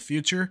foreseeable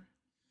future.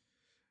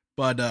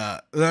 But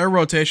their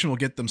rotation will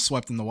get them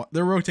swept in the.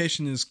 Their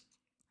rotation is,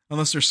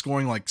 unless they're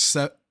scoring like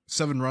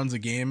 7 runs a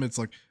game, it's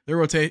like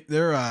their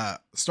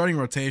starting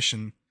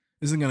rotation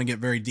isn't going to get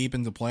very deep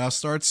into playoff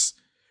starts,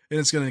 and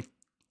it's going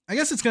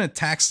to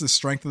tax the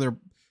strength of their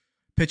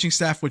pitching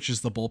staff, which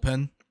is the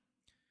bullpen.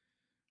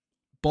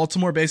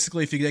 Baltimore,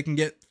 basically, if they can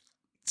get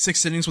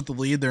 6 innings with the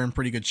lead, they're in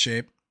pretty good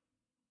shape.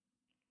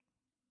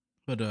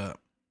 But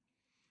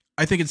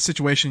I think it's a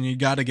situation you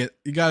got to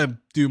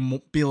be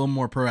a little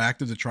more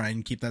proactive to try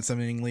and keep that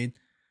 7-inning lead.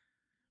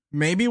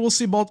 Maybe we'll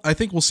see I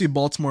think we'll see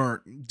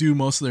Baltimore do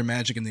most of their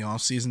magic in the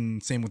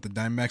offseason. Same with the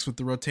Diamondbacks with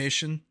the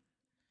rotation.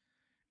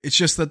 It's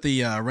just that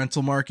the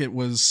rental market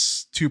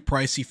was too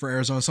pricey for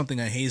Arizona, something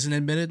that Hazen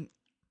admitted.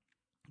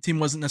 The team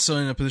wasn't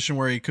necessarily in a position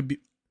where he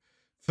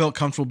felt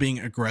comfortable being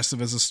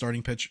aggressive as a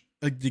starting pitch,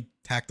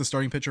 attack the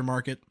starting pitcher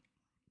market.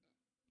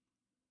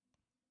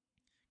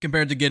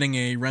 Compared to getting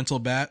a rental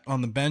bat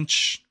on the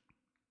bench,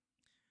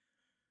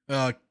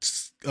 a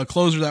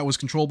closer that was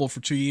controllable for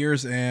 2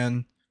 years,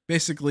 and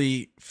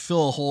basically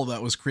fill a hole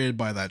that was created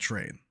by that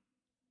trade.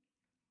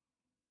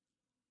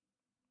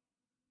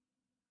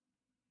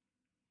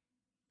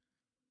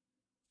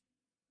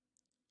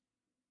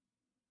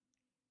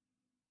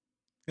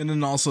 And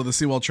then also the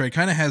Sewell trade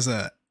kind of has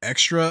a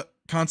extra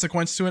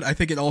consequence to it. I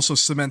think it also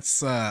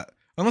cements,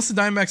 unless the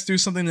Diamondbacks do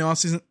something in the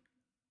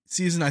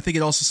offseason, I think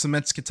it also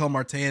cements Ketel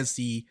Marte as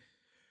the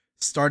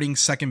starting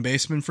second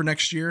baseman for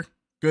next year,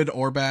 good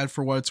or bad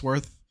for what it's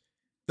worth.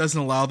 It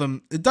doesn't allow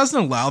them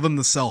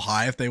to sell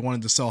high. If they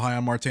wanted to sell high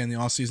on Marte in the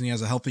offseason, he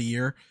has a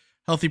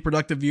healthy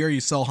productive year,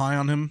 you sell high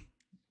on him.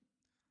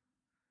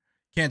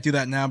 Can't do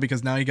that now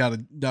because now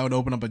that would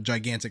open up a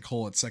gigantic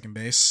hole at second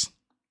base.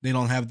 They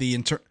don't have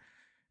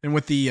and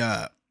with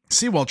the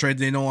Sewell trade,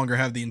 they no longer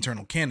have the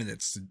internal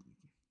candidates to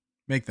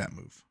make that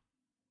move.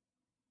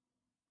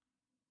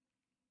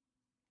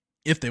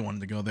 If they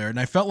wanted to go there. And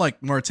I felt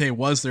like Marte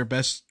was their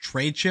best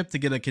trade chip to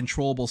get a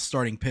controllable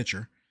starting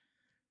pitcher.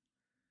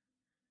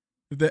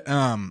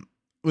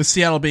 With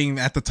Seattle being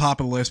at the top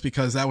of the list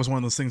because that was one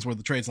of those things where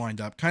the trades lined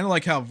up. Kind of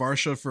like how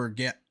Varsha for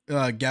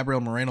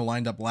Gabriel Moreno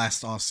lined up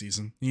last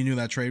offseason. You knew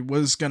that trade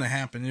was going to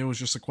happen. It was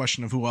just a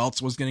question of who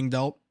else was getting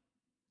dealt.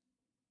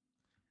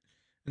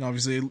 And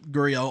obviously,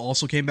 Gurriel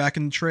also came back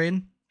in the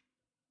trade.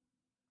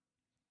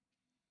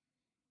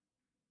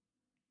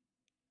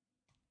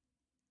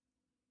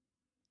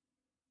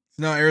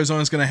 So now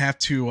Arizona's going to have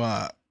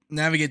to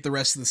navigate the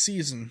rest of the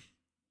season.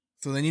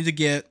 So they need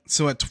to at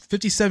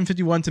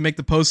 57-51 to make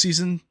the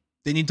postseason,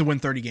 they need to win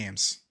 30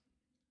 games.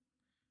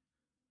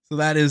 So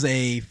that is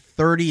a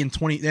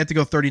 30-20. They have to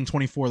go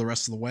 30-24 the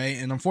rest of the way.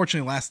 And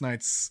unfortunately, last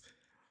night's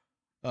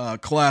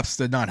collapse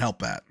did not help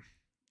that.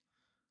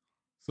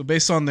 So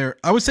based on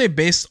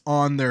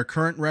their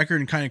current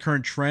record and kind of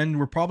current trend,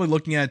 we're probably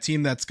looking at a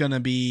team that's going to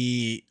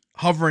be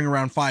hovering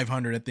around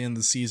 500 at the end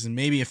of the season,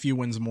 maybe a few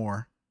wins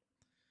more.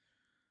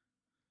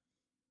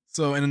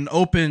 So in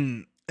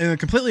a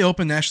completely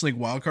open National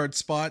League wildcard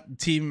spot, the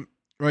team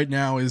right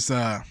now is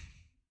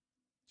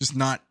just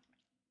not,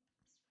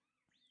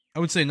 I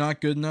would say,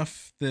 not good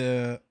enough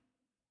to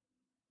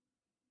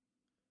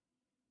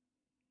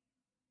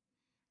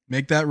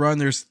make that run.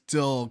 There's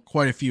still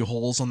quite a few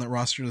holes on that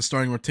roster. The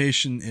starting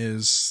rotation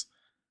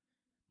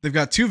they've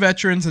got 2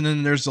 veterans, and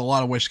then there's a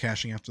lot of wish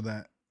cashing after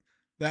that.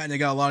 And they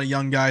got a lot of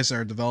young guys that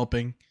are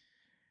developing.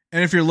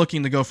 And if you're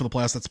looking to go for the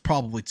playoffs, that's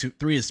probably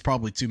 3 is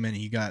probably too many.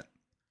 You got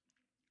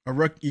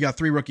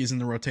 3 rookies in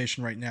the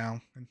rotation right now.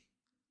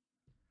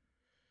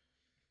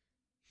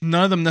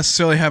 None of them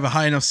necessarily have a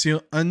high enough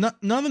ceiling. None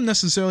of them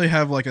necessarily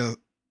have like a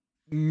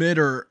mid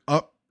or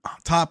up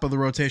top of the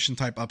rotation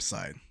type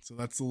upside. So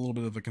that's a little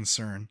bit of a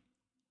concern.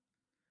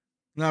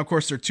 Now, of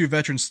course, their 2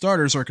 veteran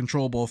starters are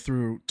controllable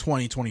through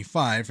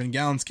 2025. In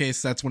Gallen's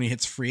case, that's when he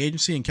hits free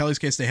agency. In Kelly's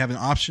case, they have an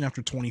option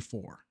after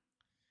 24.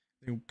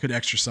 They could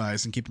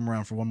exercise and keep him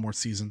around for one more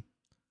season.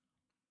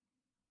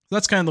 So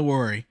that's kind of the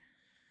worry.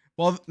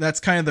 Well, that's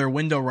kind of their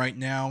window right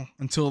now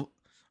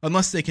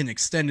unless they can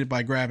extend it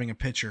by grabbing a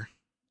pitcher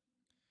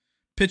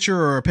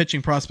or a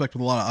pitching prospect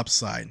with a lot of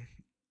upside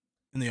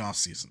in the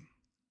offseason.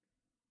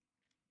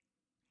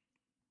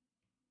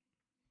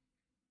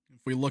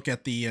 If we look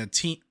at the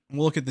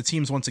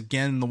teams once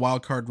again in the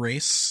wild card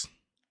race.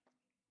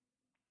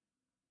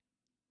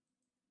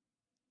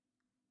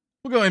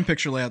 We'll go in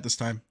picture layout this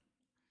time.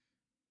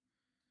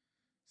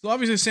 So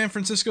obviously San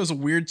Francisco is a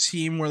weird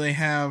team where they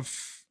have,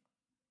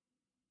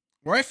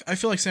 I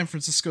feel like San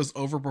Francisco's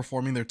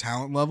overperforming their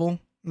talent level.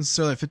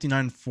 Necessarily at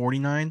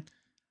 59-49.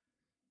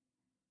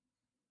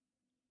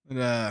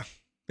 And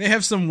they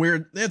had some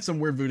weird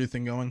voodoo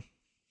thing going.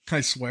 I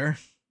swear.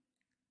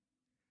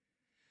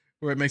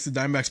 Where it makes the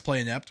Diamondbacks play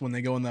inept when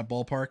they go in that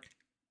ballpark.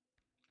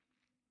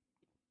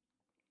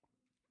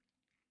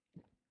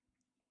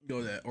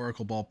 Go to that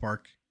Oracle ballpark.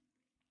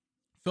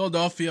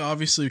 Philadelphia,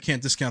 obviously, we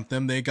can't discount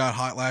them. They got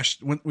hot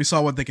we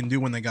saw what they can do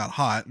when they got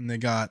hot, and they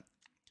got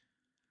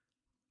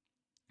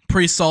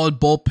pretty solid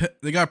bullpen.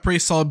 They got a pretty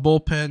solid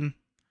bullpen.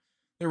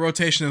 Their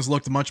rotation has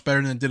looked much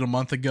better than it did a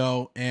month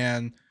ago,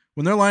 and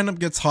when their lineup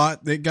gets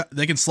hot, they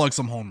can slug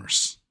some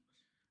homers.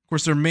 Of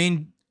course, their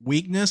main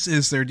weakness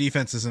is their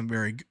defense isn't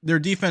very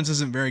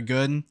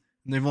good, and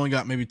they've only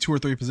got maybe 2 or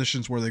 3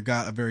 positions where they've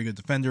got a very good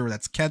defender.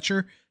 That's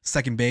catcher,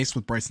 second base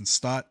with Bryson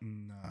Stott,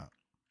 and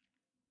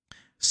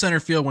center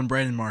field when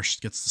Brandon Marsh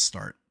gets to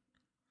start.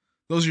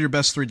 Those are your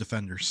best 3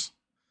 defenders.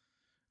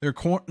 Their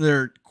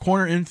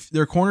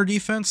corner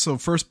defense, so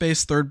first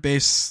base, third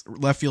base,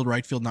 left field,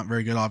 right field, not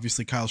very good.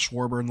 Obviously, Kyle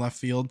Schwarber in left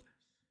field.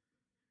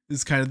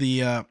 is kind of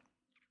the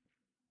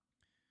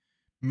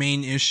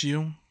main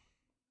issue.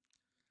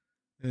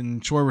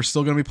 And sure, we're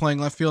still going to be playing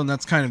left field, and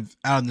that's kind of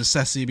out of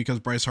necessity because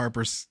Bryce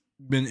Harper's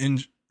been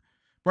injured.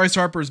 Bryce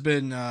Harper's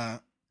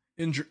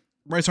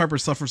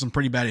suffered some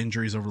pretty bad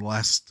injuries over the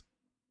last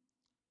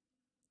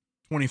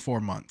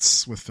 24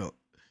 months with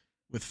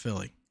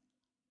Philly.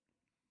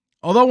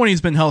 Although when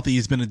he's been healthy,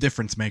 he's been a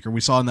difference maker.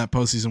 We saw in that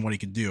postseason what he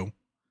could do when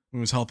he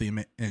was healthy,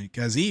 and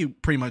because he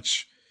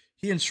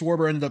and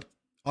Schwarber ended up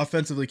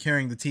offensively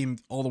carrying the team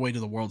all the way to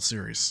the World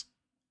Series.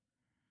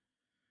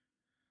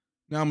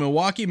 Now,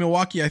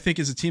 Milwaukee, I think,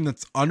 is a team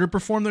that's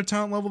underperformed their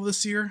talent level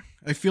this year.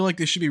 I feel like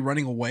they should be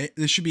running away.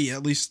 They should be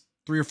at least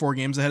 3 or 4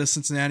 games ahead of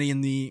Cincinnati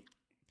in the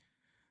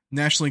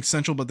National League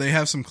Central, but they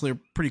have some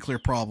pretty clear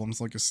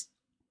problems.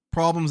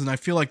 And I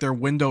feel like their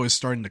window is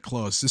starting to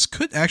close. This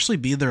could actually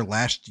be their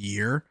last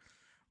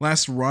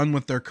run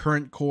with their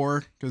current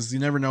core, because you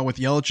never know with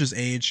Yelich's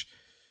age,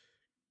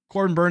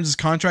 Corbin Burns'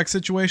 contract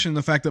situation, and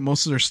the fact that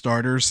most of their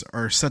starters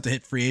are set to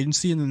hit free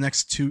agency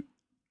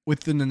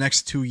within the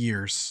next 2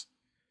 years.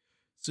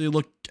 So you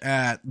look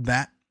at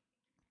that.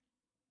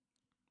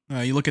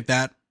 And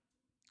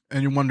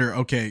you wonder,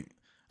 okay,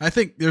 I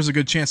think there's a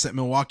good chance that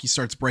Milwaukee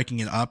starts breaking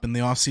it up in the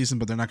offseason,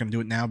 but they're not going to do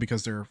it now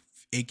because they're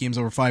 8 games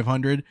over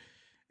 500,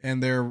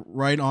 and they're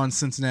right on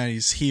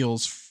Cincinnati's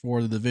heels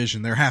for the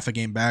division. They're half a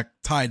game back,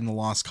 tied in the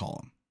loss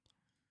column.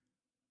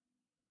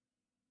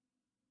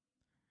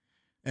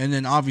 And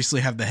then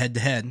obviously have the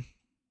head-to-head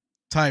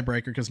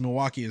tiebreaker because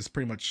Milwaukee has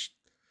pretty much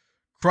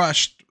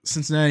crushed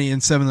Cincinnati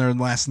in 7 of their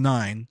last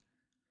 9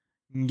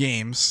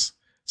 games.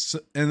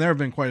 So, and there have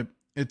been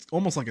it's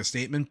almost like a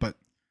statement, but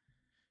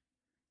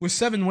with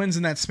 7 wins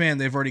in that span,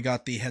 they've already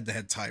got the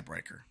head-to-head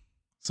tiebreaker.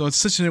 So it's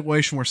such a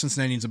situation where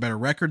Cincinnati needs a better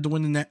record to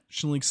win the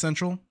National League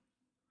Central.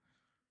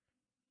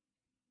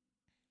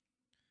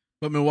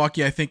 But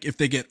Milwaukee, I think if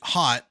they get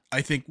hot,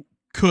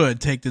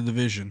 could take the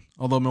division,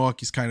 although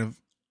Milwaukee's kind of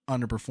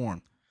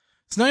underperformed.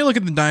 So now you look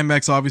at the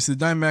Diamondbacks, obviously.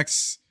 The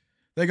Diamondbacks,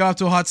 they got off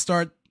to a hot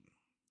start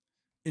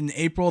in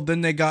April.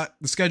 Then the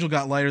schedule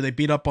got lighter. They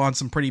beat up on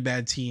some pretty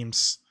bad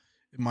teams,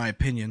 in my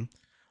opinion,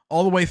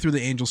 all the way through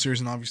the Angels series.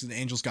 And obviously the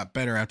Angels got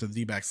better after the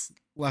D-backs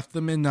left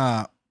them in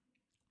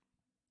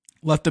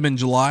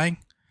July.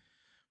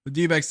 The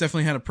D-backs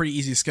definitely had a pretty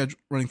easy schedule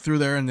running through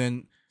there. And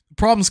then the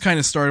problems kind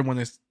of started when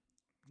they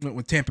went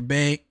with Tampa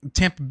Bay.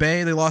 Tampa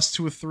Bay, they lost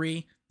 2 of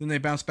 3. Then they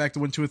bounced back to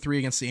win 2 of 3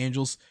 against the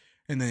Angels.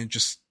 And then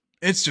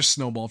it's just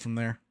snowballed from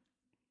there.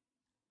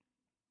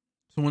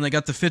 So when they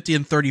got to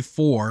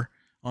 50-34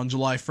 on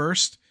July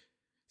 1st,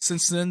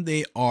 since then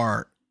they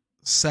are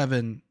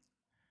 7-17.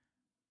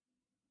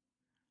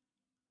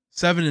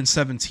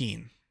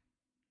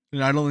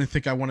 And I don't even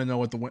think I want to know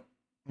what the win.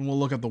 And we'll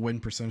look at the win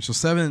percentage. So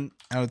 7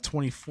 out of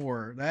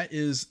 24, that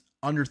is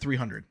under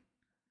 300.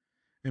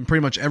 And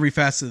pretty much every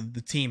facet of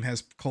the team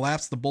has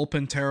collapsed. The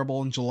bullpen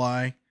terrible in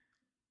July.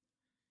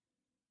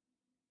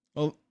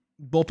 Well,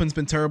 bullpen's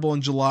been terrible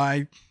in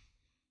July.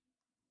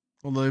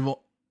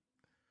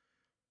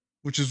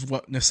 Which is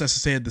what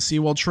necessitated the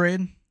Sewell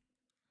trade.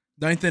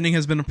 9th inning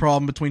has been a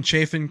problem between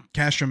Chafin,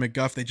 Castro, and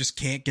McGuff. They just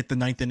can't get the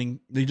 9th inning.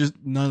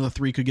 None of the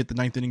 3 could get the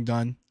 9th inning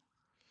done.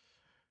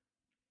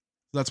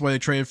 That's why they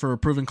traded for a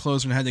proven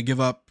closer and had to give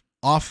up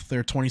off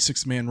their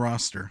 26-man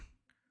roster.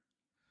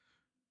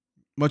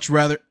 Much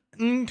rather,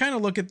 kind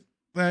of look at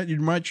that.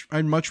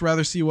 I'd much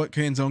rather see what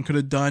Canzone could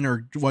have done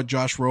or what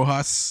Josh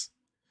Rojas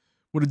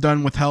would have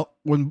done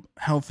when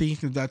healthy.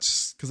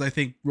 That's because I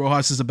think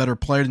Rojas is a better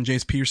player than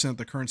Jace Peterson at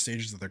the current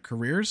stages of their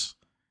careers.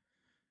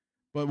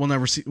 But we'll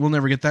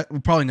never get that.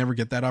 We'll probably never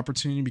get that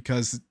opportunity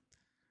because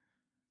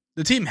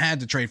the team had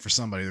to trade for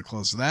somebody to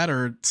close that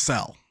or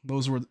sell.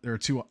 Those were their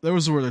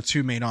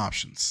 2 main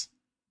options.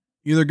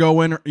 Either go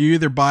in or you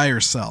either buy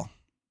or sell.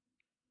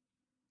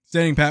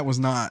 Standing pat was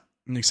not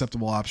an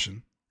acceptable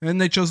option.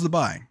 And they chose to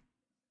buy.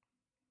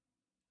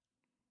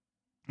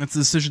 That's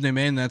the decision they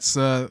made, and that's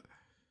the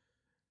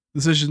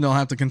decision they'll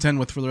have to contend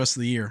with for the rest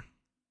of the year.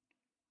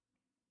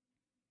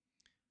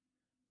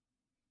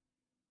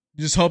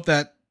 You just hope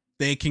that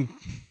they can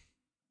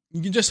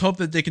just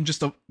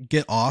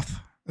get off.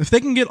 If they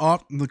can get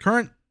off the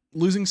current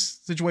losing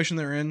situation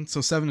they're in, so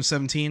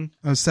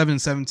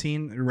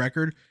 7-17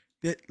 record,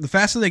 the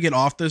faster they get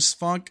off this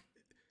funk,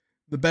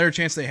 the better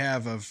chance they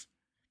have of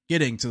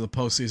getting to the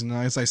postseason. And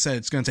as I said,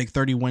 it's going to take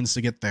 30 wins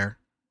to get there.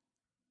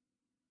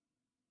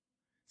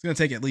 It's going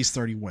to take at least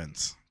 30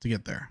 wins to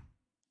get there.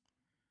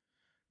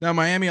 Now,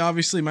 Miami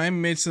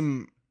made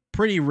some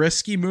pretty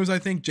risky moves, I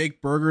think.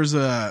 Jake Berger's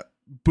a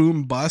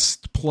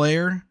boom-bust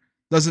player.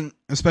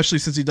 Especially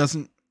since he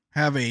doesn't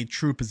have a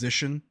true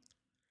position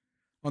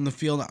on the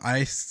field.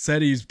 I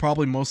said he's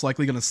probably most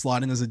likely going to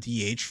slot in as a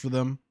DH for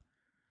them.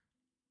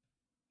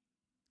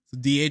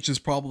 The DH is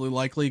probably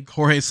likely.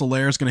 Jorge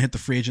Soler is going to hit the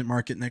free agent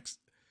market next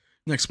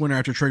winter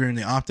after triggering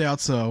the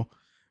opt-out. So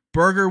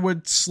Berger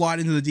would slot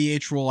into the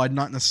DH role. I'd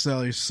not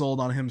necessarily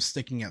sold on him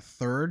sticking at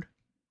third.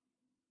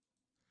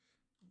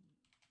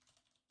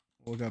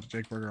 We'll look up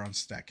Jake Berger on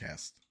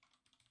StatCast.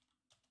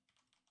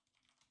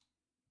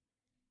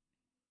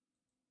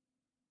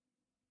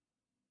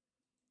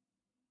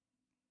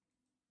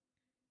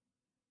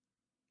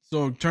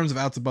 So in terms of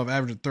outs above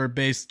average at third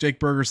base, Jake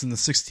Burger's in the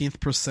 16th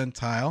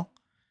percentile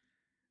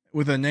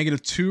with a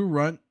 -2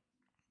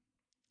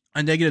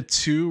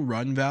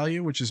 run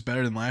value, which is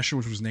better than last year,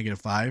 which was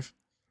 -5,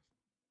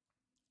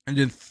 and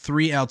then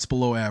 3 outs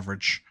below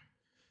average.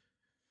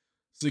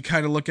 So you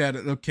kind of look at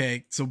it,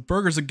 okay, so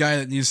Burger's a guy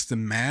that needs to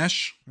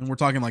mash, and we're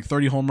talking like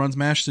 30 home runs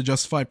mash to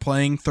justify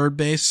playing third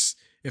base.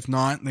 If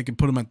not, they can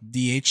put him at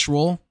the DH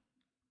role.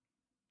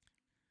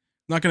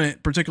 Not going to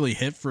particularly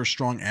hit for a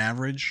strong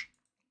average,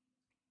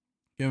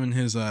 given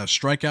his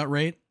strikeout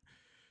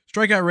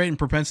rate and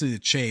propensity to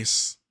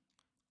chase.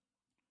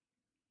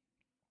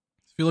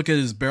 If you look at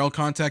his barrel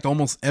contact,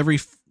 almost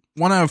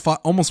one out of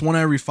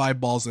every 5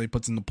 balls that he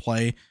puts into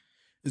play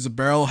is a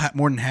barrel.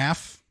 More than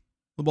half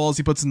the balls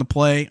he puts into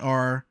play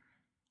are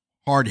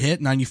hard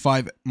hit,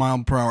 95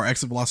 mile per hour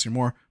exit velocity or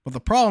more. But the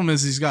problem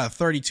is he's got a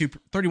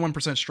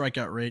 31%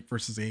 strikeout rate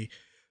versus a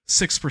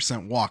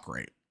 6% walk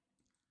rate.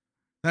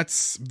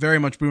 That's very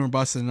much boom or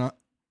bust. And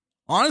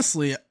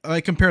honestly,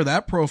 I compare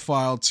that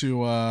profile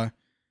to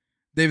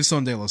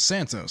Davison de los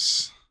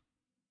Santos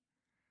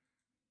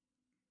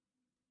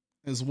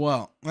as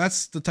well.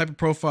 That's the type of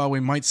profile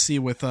we might see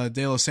with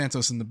De Los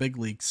Santos in the big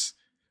leagues.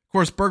 Of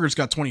course, Burger's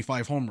got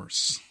 25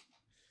 homers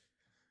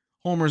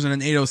and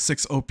an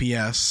 806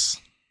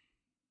 OPS.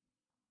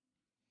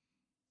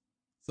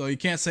 So you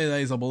can't say that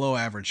he's a below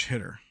average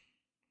hitter.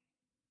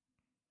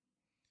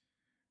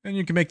 And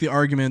you can make the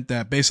argument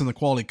that based on the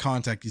quality of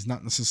contact, he's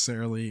not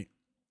necessarily...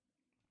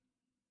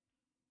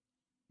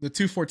 The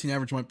 214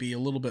 average might be a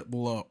little bit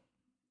below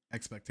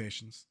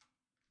expectations.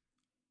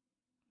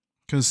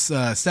 Because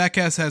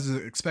StatCast has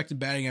an expected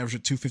batting average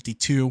at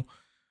 252,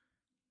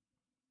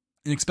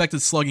 an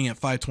expected slugging at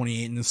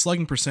 528, and the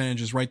slugging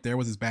percentage is right there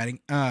with his batting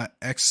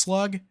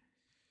X-slug.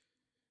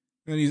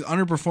 And he's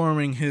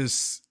underperforming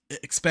his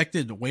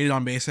expected weighted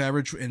on base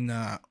average. And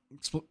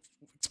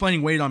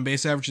explaining weighted on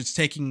base average, it's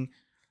taking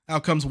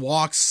outcomes,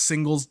 walks,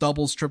 singles,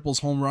 doubles, triples,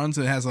 home runs.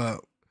 It has a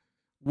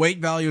weight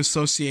value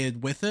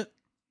associated with it.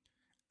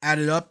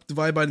 Added up,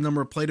 divided by the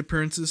number of plate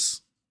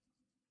appearances.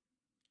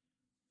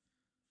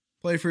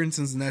 Play, for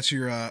instance, and that's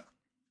your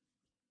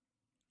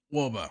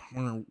WOBA,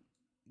 or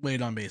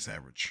weighted on base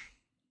average.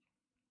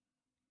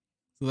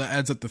 So that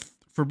adds up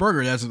for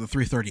Burger, it adds up to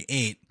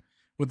 338,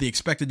 with the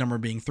expected number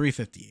being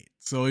 358.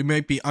 So he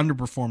might be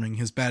underperforming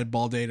his batted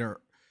ball data.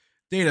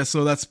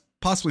 So that's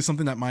possibly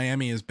something that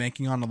Miami is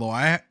banking on, although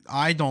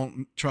I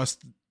don't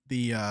trust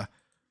the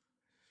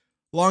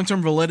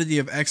long-term validity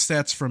of X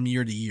stats from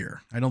year to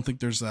year. I don't think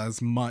there's as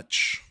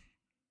much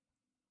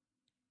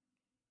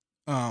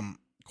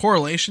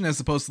correlation as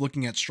opposed to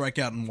looking at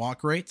strikeout and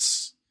walk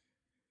rates.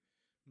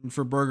 And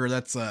for Burger,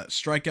 that's a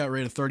strikeout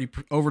rate of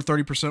over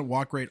 30%,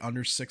 walk rate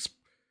under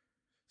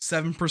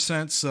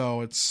 7%.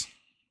 So it's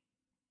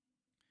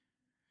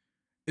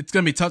going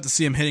to be tough to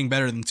see him hitting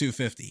better than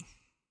 250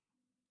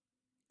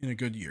 in a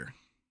good year.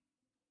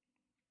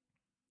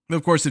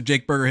 Of course, if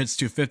Jake Burger hits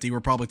 250,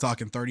 we're probably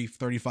talking 30,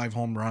 35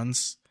 home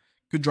runs.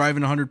 Could drive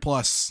in 100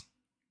 plus.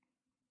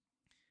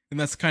 And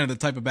that's kind of the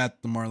type of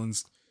bat the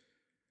Marlins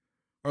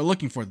are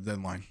looking for at the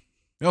deadline.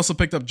 They also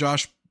picked up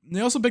Josh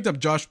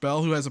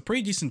Bell, who has a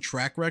pretty decent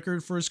track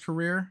record for his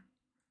career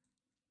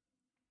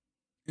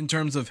in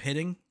terms of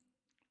hitting.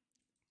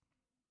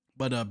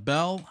 But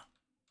Bell,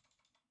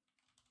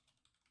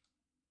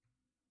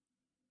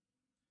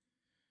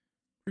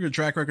 pretty good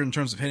track record in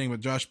terms of hitting, but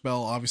Josh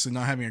Bell obviously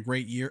not having a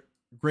great year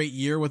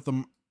with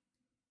the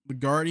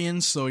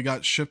Guardians, so he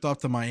got shipped off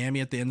to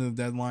Miami at the end of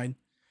the deadline.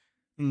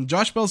 And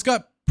Josh Bell's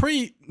got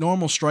pretty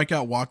normal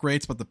strikeout walk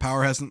rates, but the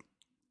power hasn't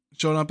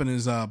shown up, and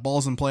his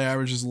balls in play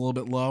average is a little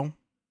bit low.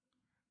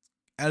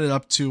 Added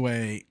up to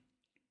a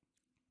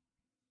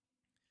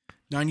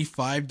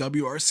 95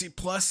 WRC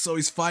plus, so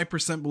he's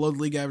 5% below the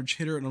league average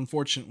hitter, and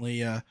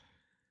unfortunately,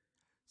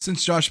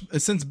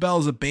 since Bell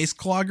is a base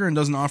clogger and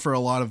doesn't offer a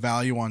lot of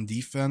value on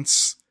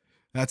defense,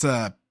 that's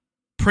a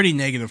pretty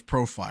negative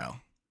profile.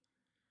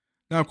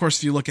 Now, of course,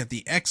 if you look at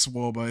the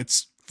xWOBA,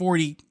 it's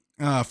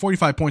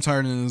 45 points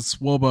higher than his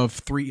WOBA of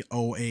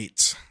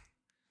 308.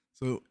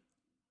 So,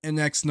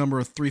 index number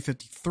of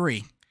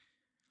 353. So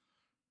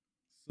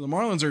the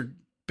Marlins are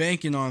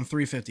banking on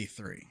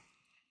 353.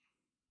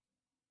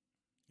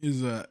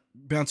 Is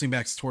bouncing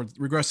back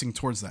regressing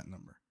towards that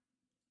number.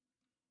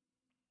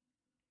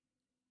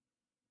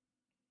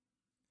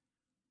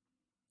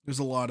 There's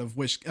a lot of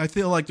I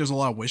feel like there's a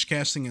lot of wish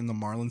casting in the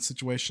Marlins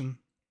situation,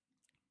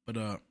 but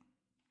if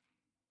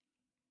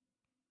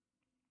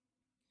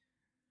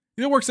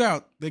it works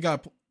out,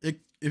 if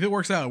it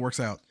works out, it works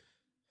out.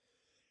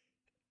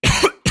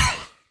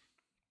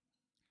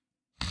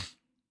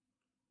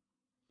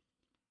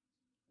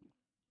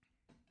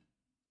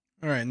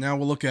 All right, now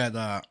we'll look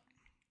at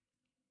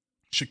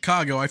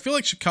Chicago. I feel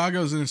like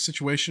Chicago's in a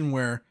situation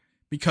where,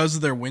 because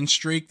of their win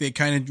streak, they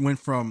kind of went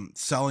from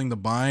selling to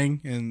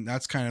buying, and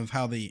that's kind of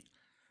how the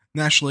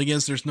National League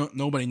is. There's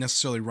nobody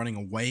necessarily running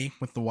away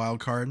with the wild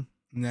card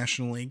in the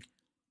National League.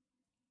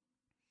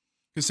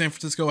 Because San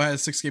Francisco had a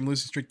 6-game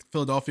losing streak,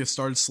 Philadelphia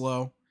started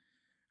slow,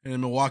 and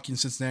then Milwaukee and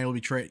Cincinnati will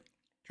be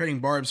trading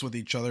barbs with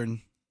each other.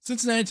 And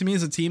Cincinnati, to me,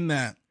 is a team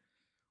that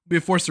will be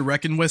a force to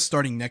reckon with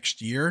starting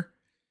next year.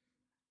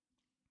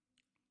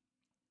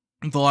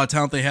 With a lot of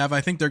talent they have,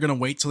 I think they're going to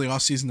wait till the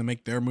offseason to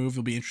make their move.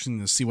 It'll be interesting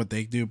to see what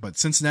they do. But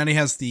Cincinnati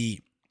has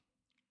the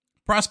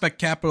prospect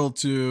capital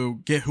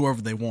to get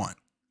whoever they want.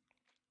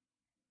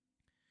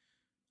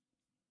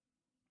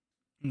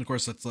 And of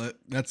course,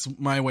 that's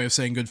my way of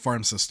saying good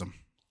farm system.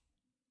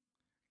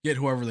 Get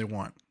whoever they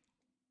want.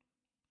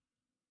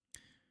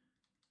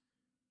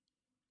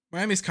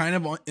 Miami's kind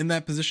of in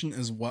that position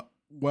as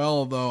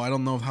well, though I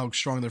don't know how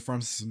strong their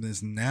farm system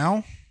is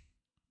now.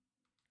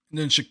 And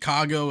then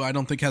Chicago, I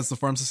don't think has the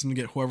farm system to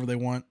get whoever they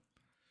want.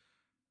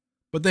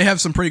 But they have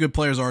some pretty good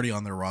players already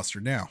on their roster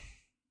now.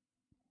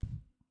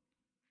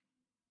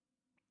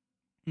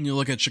 And you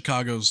look at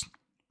Chicago's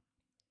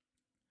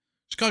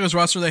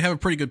roster, they have a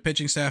pretty good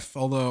pitching staff,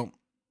 although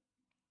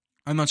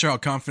I'm not sure how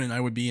confident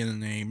I would be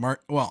in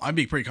I'd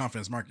be pretty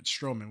confident as Marcus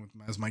Stroman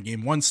as my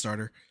game 1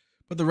 starter.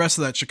 But the rest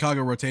of that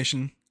Chicago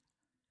rotation,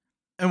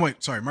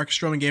 Marcus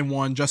Stroman game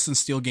 1, Justin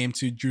Steele game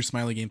 2, Drew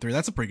Smyly game 3.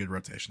 That's a pretty good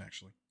rotation,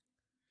 actually.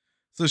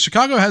 So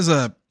Chicago has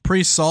a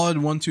pretty solid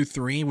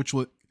 1-2-3, which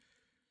will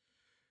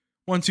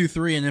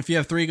 1-2-3, and if you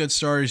have 3 good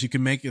starters, you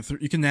can make it.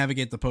 You can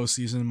navigate the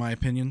postseason, in my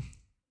opinion.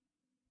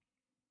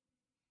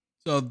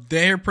 So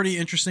they're pretty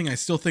interesting. I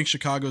still think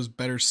Chicago's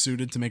better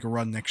suited to make a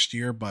run next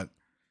year, but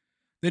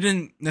they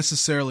didn't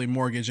necessarily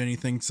mortgage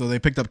anything, so they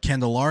picked up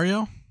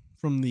Candelario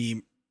from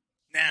the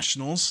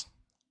Nationals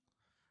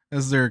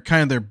as their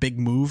big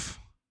move.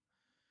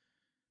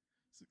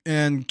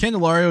 And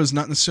Candelario is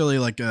not necessarily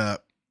like a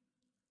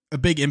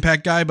big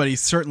impact guy, but he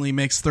certainly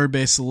makes third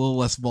base a little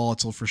less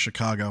volatile for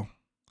Chicago.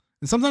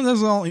 And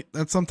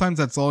sometimes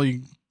that's all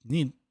you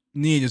need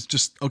is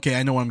just, okay,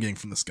 I know what I'm getting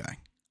from this guy.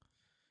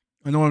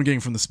 I know what I'm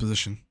getting from this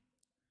position.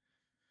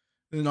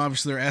 And then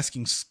obviously they're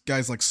asking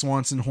guys like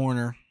Swanson,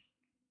 Horner,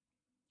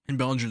 and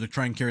Bellinger to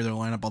try and carry their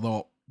lineup,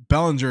 although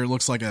Bellinger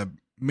looks like a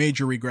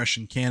major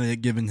regression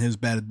candidate given his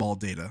batted ball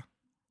data.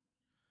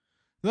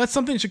 So that's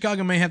something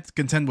Chicago may have to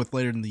contend with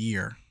later in the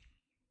year.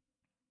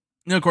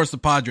 And of course the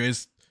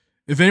Padres.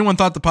 If anyone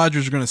thought the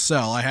Padres were going to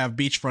sell, I have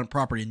beachfront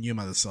property in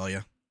Yuma to sell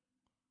you.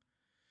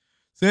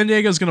 San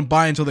Diego's going to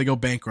buy until they go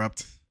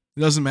bankrupt. It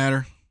doesn't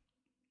matter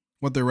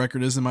what their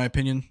record is, in my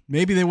opinion.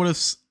 Maybe they would have.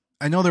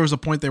 I know there was a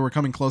point they were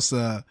coming close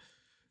to.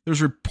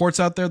 There's reports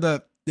out there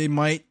that they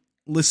might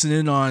listen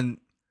in on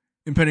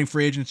impending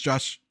free agents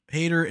Josh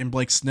Hader and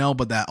Blake Snell,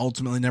 but that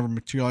ultimately never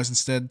materialized.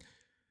 Instead,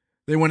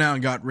 they went out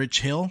and got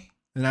Rich Hill,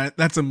 and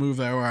that's a move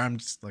where I'm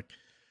just like,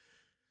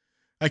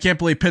 I can't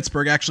believe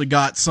Pittsburgh actually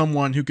got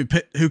someone who could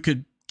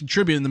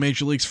contribute in the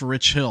major leagues for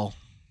Rich Hill.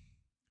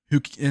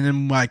 And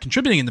then by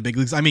contributing in the big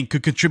leagues, I mean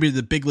could contribute to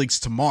the big leagues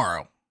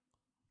tomorrow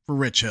for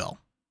Rich Hill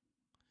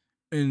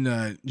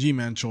and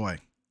G-Man Choi.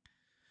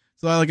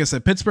 So like I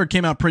said, Pittsburgh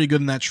came out pretty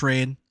good in that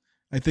trade.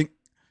 I think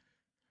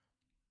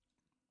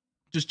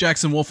just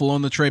Jackson Wolf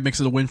alone, the trade makes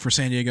it a win for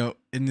San Diego.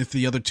 And if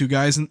the other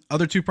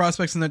two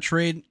prospects in that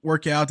trade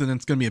work out, then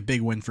it's going to be a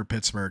big win for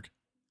Pittsburgh.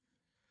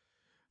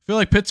 I feel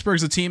like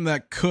Pittsburgh's a team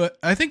that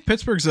I think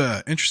Pittsburgh's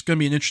going to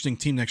be an interesting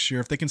team next year.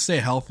 If they can stay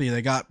healthy,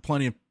 they got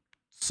plenty of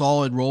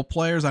solid role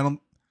players. I don't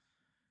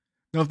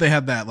know if they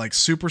have that like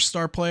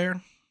superstar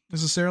player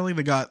necessarily.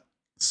 They got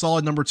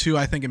solid number 2,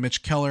 I think, in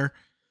Mitch Keller.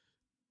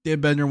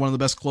 Dave Bender, one of the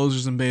best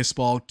closers in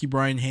baseball.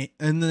 Brian Hayes,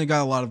 and then they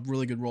got a lot of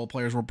really good role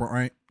players.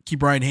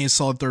 Brian Hayes,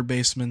 solid third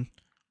baseman.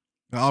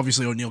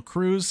 Obviously, O'Neal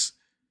Cruz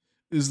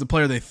is the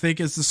player they think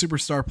is the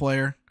superstar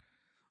player,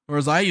 or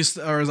as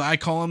I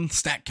call him,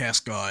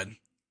 Statcast God.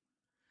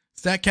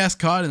 Statcast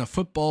God in a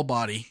football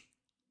body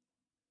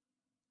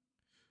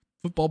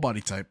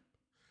type.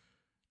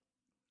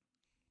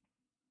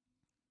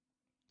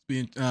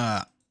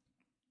 I'm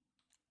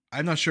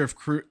not sure if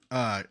Cruz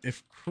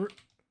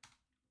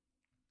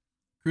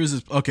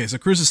is okay. So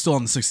Cruz is still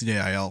on the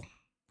 60-day IL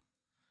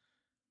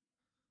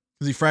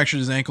because he fractured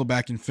his ankle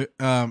back in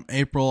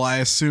April. I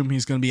assume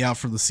he's going to be out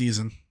for the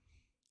season.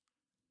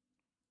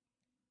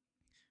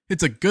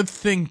 It's a good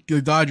thing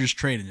the Dodgers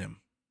traded him.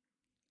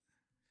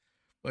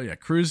 But yeah,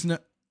 Cruz.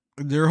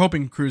 They're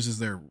hoping Cruz is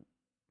their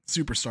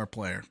superstar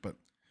player, but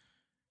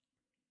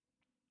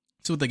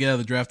see what they get out of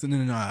the draft. And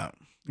then, of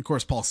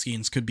course, Paul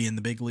Skeens could be in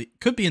the big league.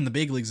 Could be in the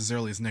big leagues as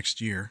early as next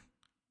year.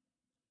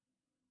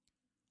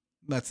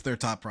 That's their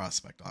top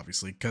prospect,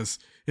 obviously, because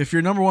if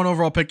your number 1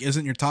 overall pick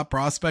isn't your top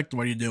prospect,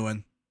 what are you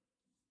doing?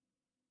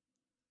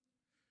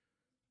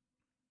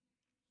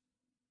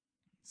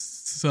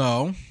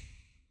 So,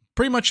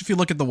 pretty much if you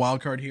look at the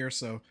wild card here,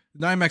 so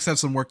the Diamondbacks have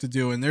some work to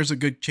do, and there's a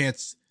good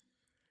chance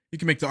you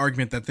can make the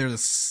argument that they're the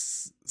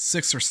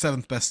 6th or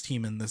 7th best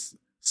team in this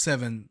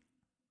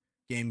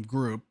 7-game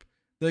group.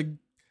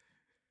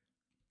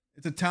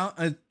 It's a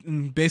talent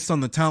based on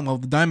the talent level.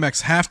 The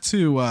Diamondbacks have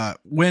to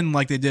win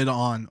like they did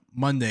on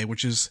Monday,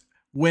 which is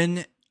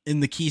win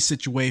in the key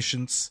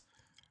situations.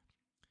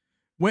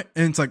 And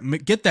it's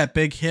like get that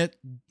big hit,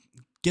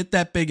 get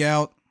that big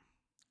out,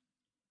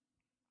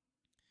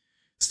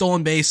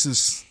 stolen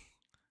bases,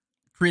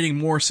 creating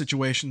more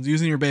situations,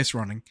 using your base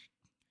running.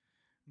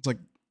 It's like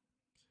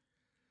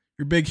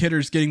Your big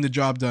hitters getting the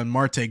job done: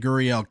 Marte,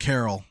 Gurriel,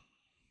 Carroll.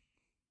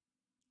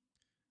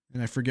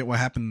 And I forget what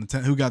happened in the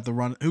 10th. Who got the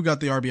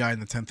RBI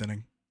in the 10th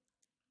inning?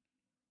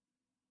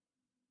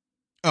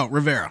 Oh,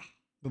 Rivera.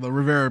 The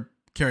Rivera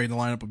carrying the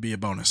lineup would be a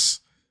bonus.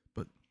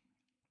 But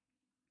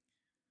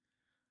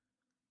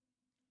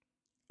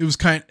it's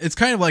kind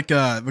of like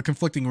the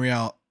conflicting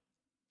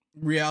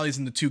realities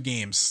in the two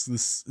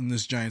games in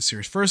this Giants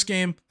series. First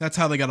game, that's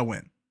how they got to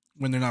win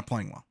when they're not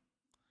playing well.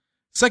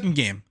 Second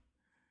game,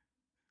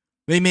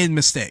 they made a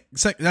mistake.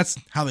 That's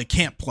how they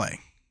can't play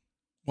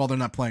while they're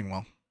not playing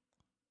well.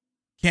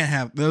 Can't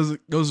have those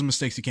are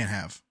mistakes you can't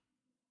have.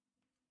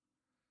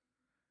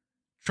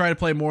 Try to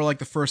play more like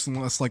the first and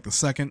less like the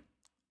second.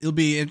 It'll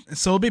be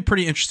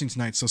pretty interesting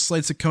tonight. So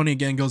Slade Ciccone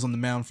again goes on the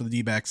mound for the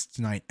D-backs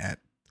tonight at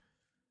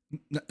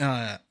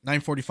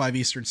 9:45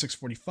 Eastern,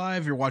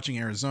 6:45. You're watching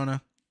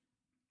Arizona.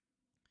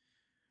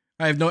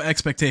 I have no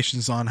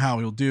expectations on how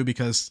he'll do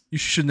because you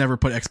should never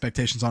put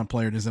expectations on a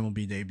player in his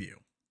MLB debut.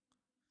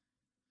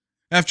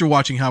 After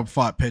watching how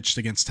Fott pitched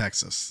against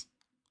Texas.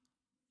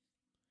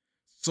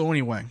 So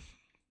anyway,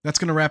 that's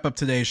going to wrap up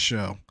today's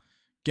show.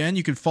 Again,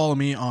 you can follow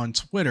me on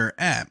Twitter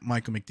at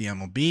Michael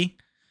McDermott. You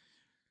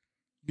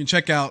can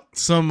check out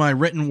some of my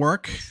written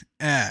work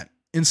at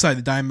Inside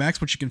the Diamondbacks,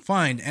 which you can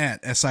find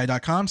at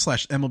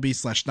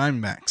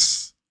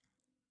si.com/MLB/Diamondbacks.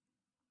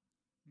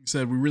 Like I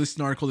said, we released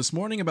an article this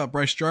morning about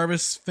Bryce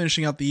Jarvis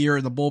finishing out the year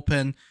in the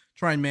bullpen,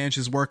 trying to manage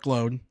his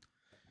workload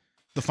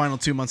the final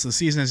 2 months of the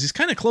season as he's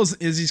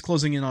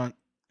closing in on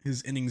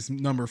his innings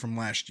number from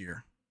last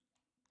year.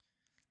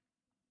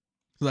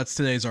 So that's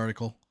today's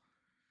article.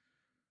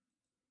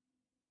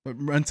 But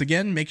once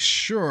again, make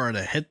sure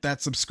to hit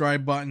that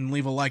subscribe button,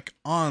 leave a like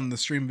on the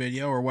stream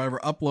video or whatever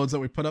uploads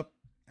that we put up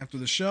after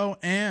the show,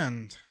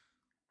 and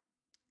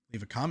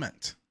leave a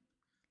comment.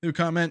 Leave a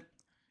comment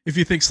if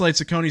you think Slade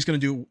Ciccone is going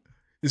to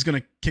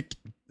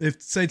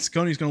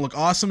look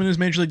awesome in his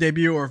major league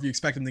debut, or if you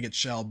expect him to get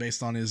shelled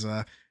based on his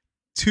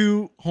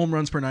 2 home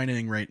runs per 9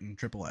 inning rate in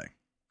AAA.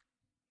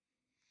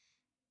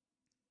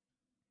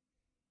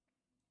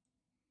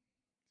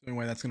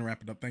 Anyway, that's going to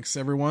wrap it up. Thanks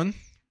everyone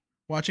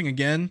watching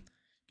again.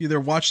 Either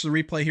watch the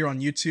replay here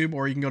on YouTube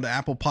or you can go to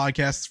Apple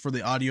Podcasts for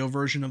the audio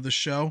version of the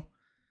show.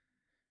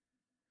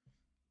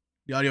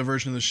 The audio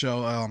version of the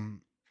show.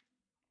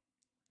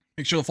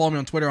 Make sure to follow me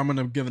on Twitter. I'm going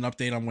to give an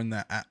update on when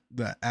the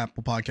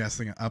Apple Podcast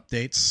thing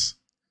updates.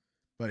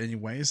 But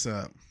anyways,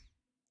 we'll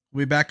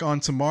be back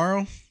on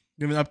tomorrow.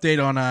 Give an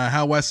update on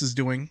how Wes is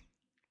doing.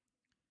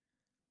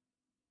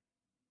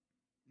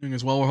 Doing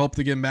as well. We'll hope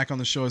to get him back on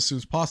the show as soon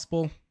as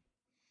possible.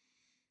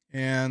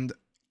 And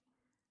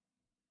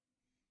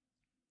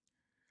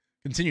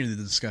continue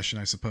the discussion,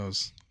 I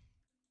suppose.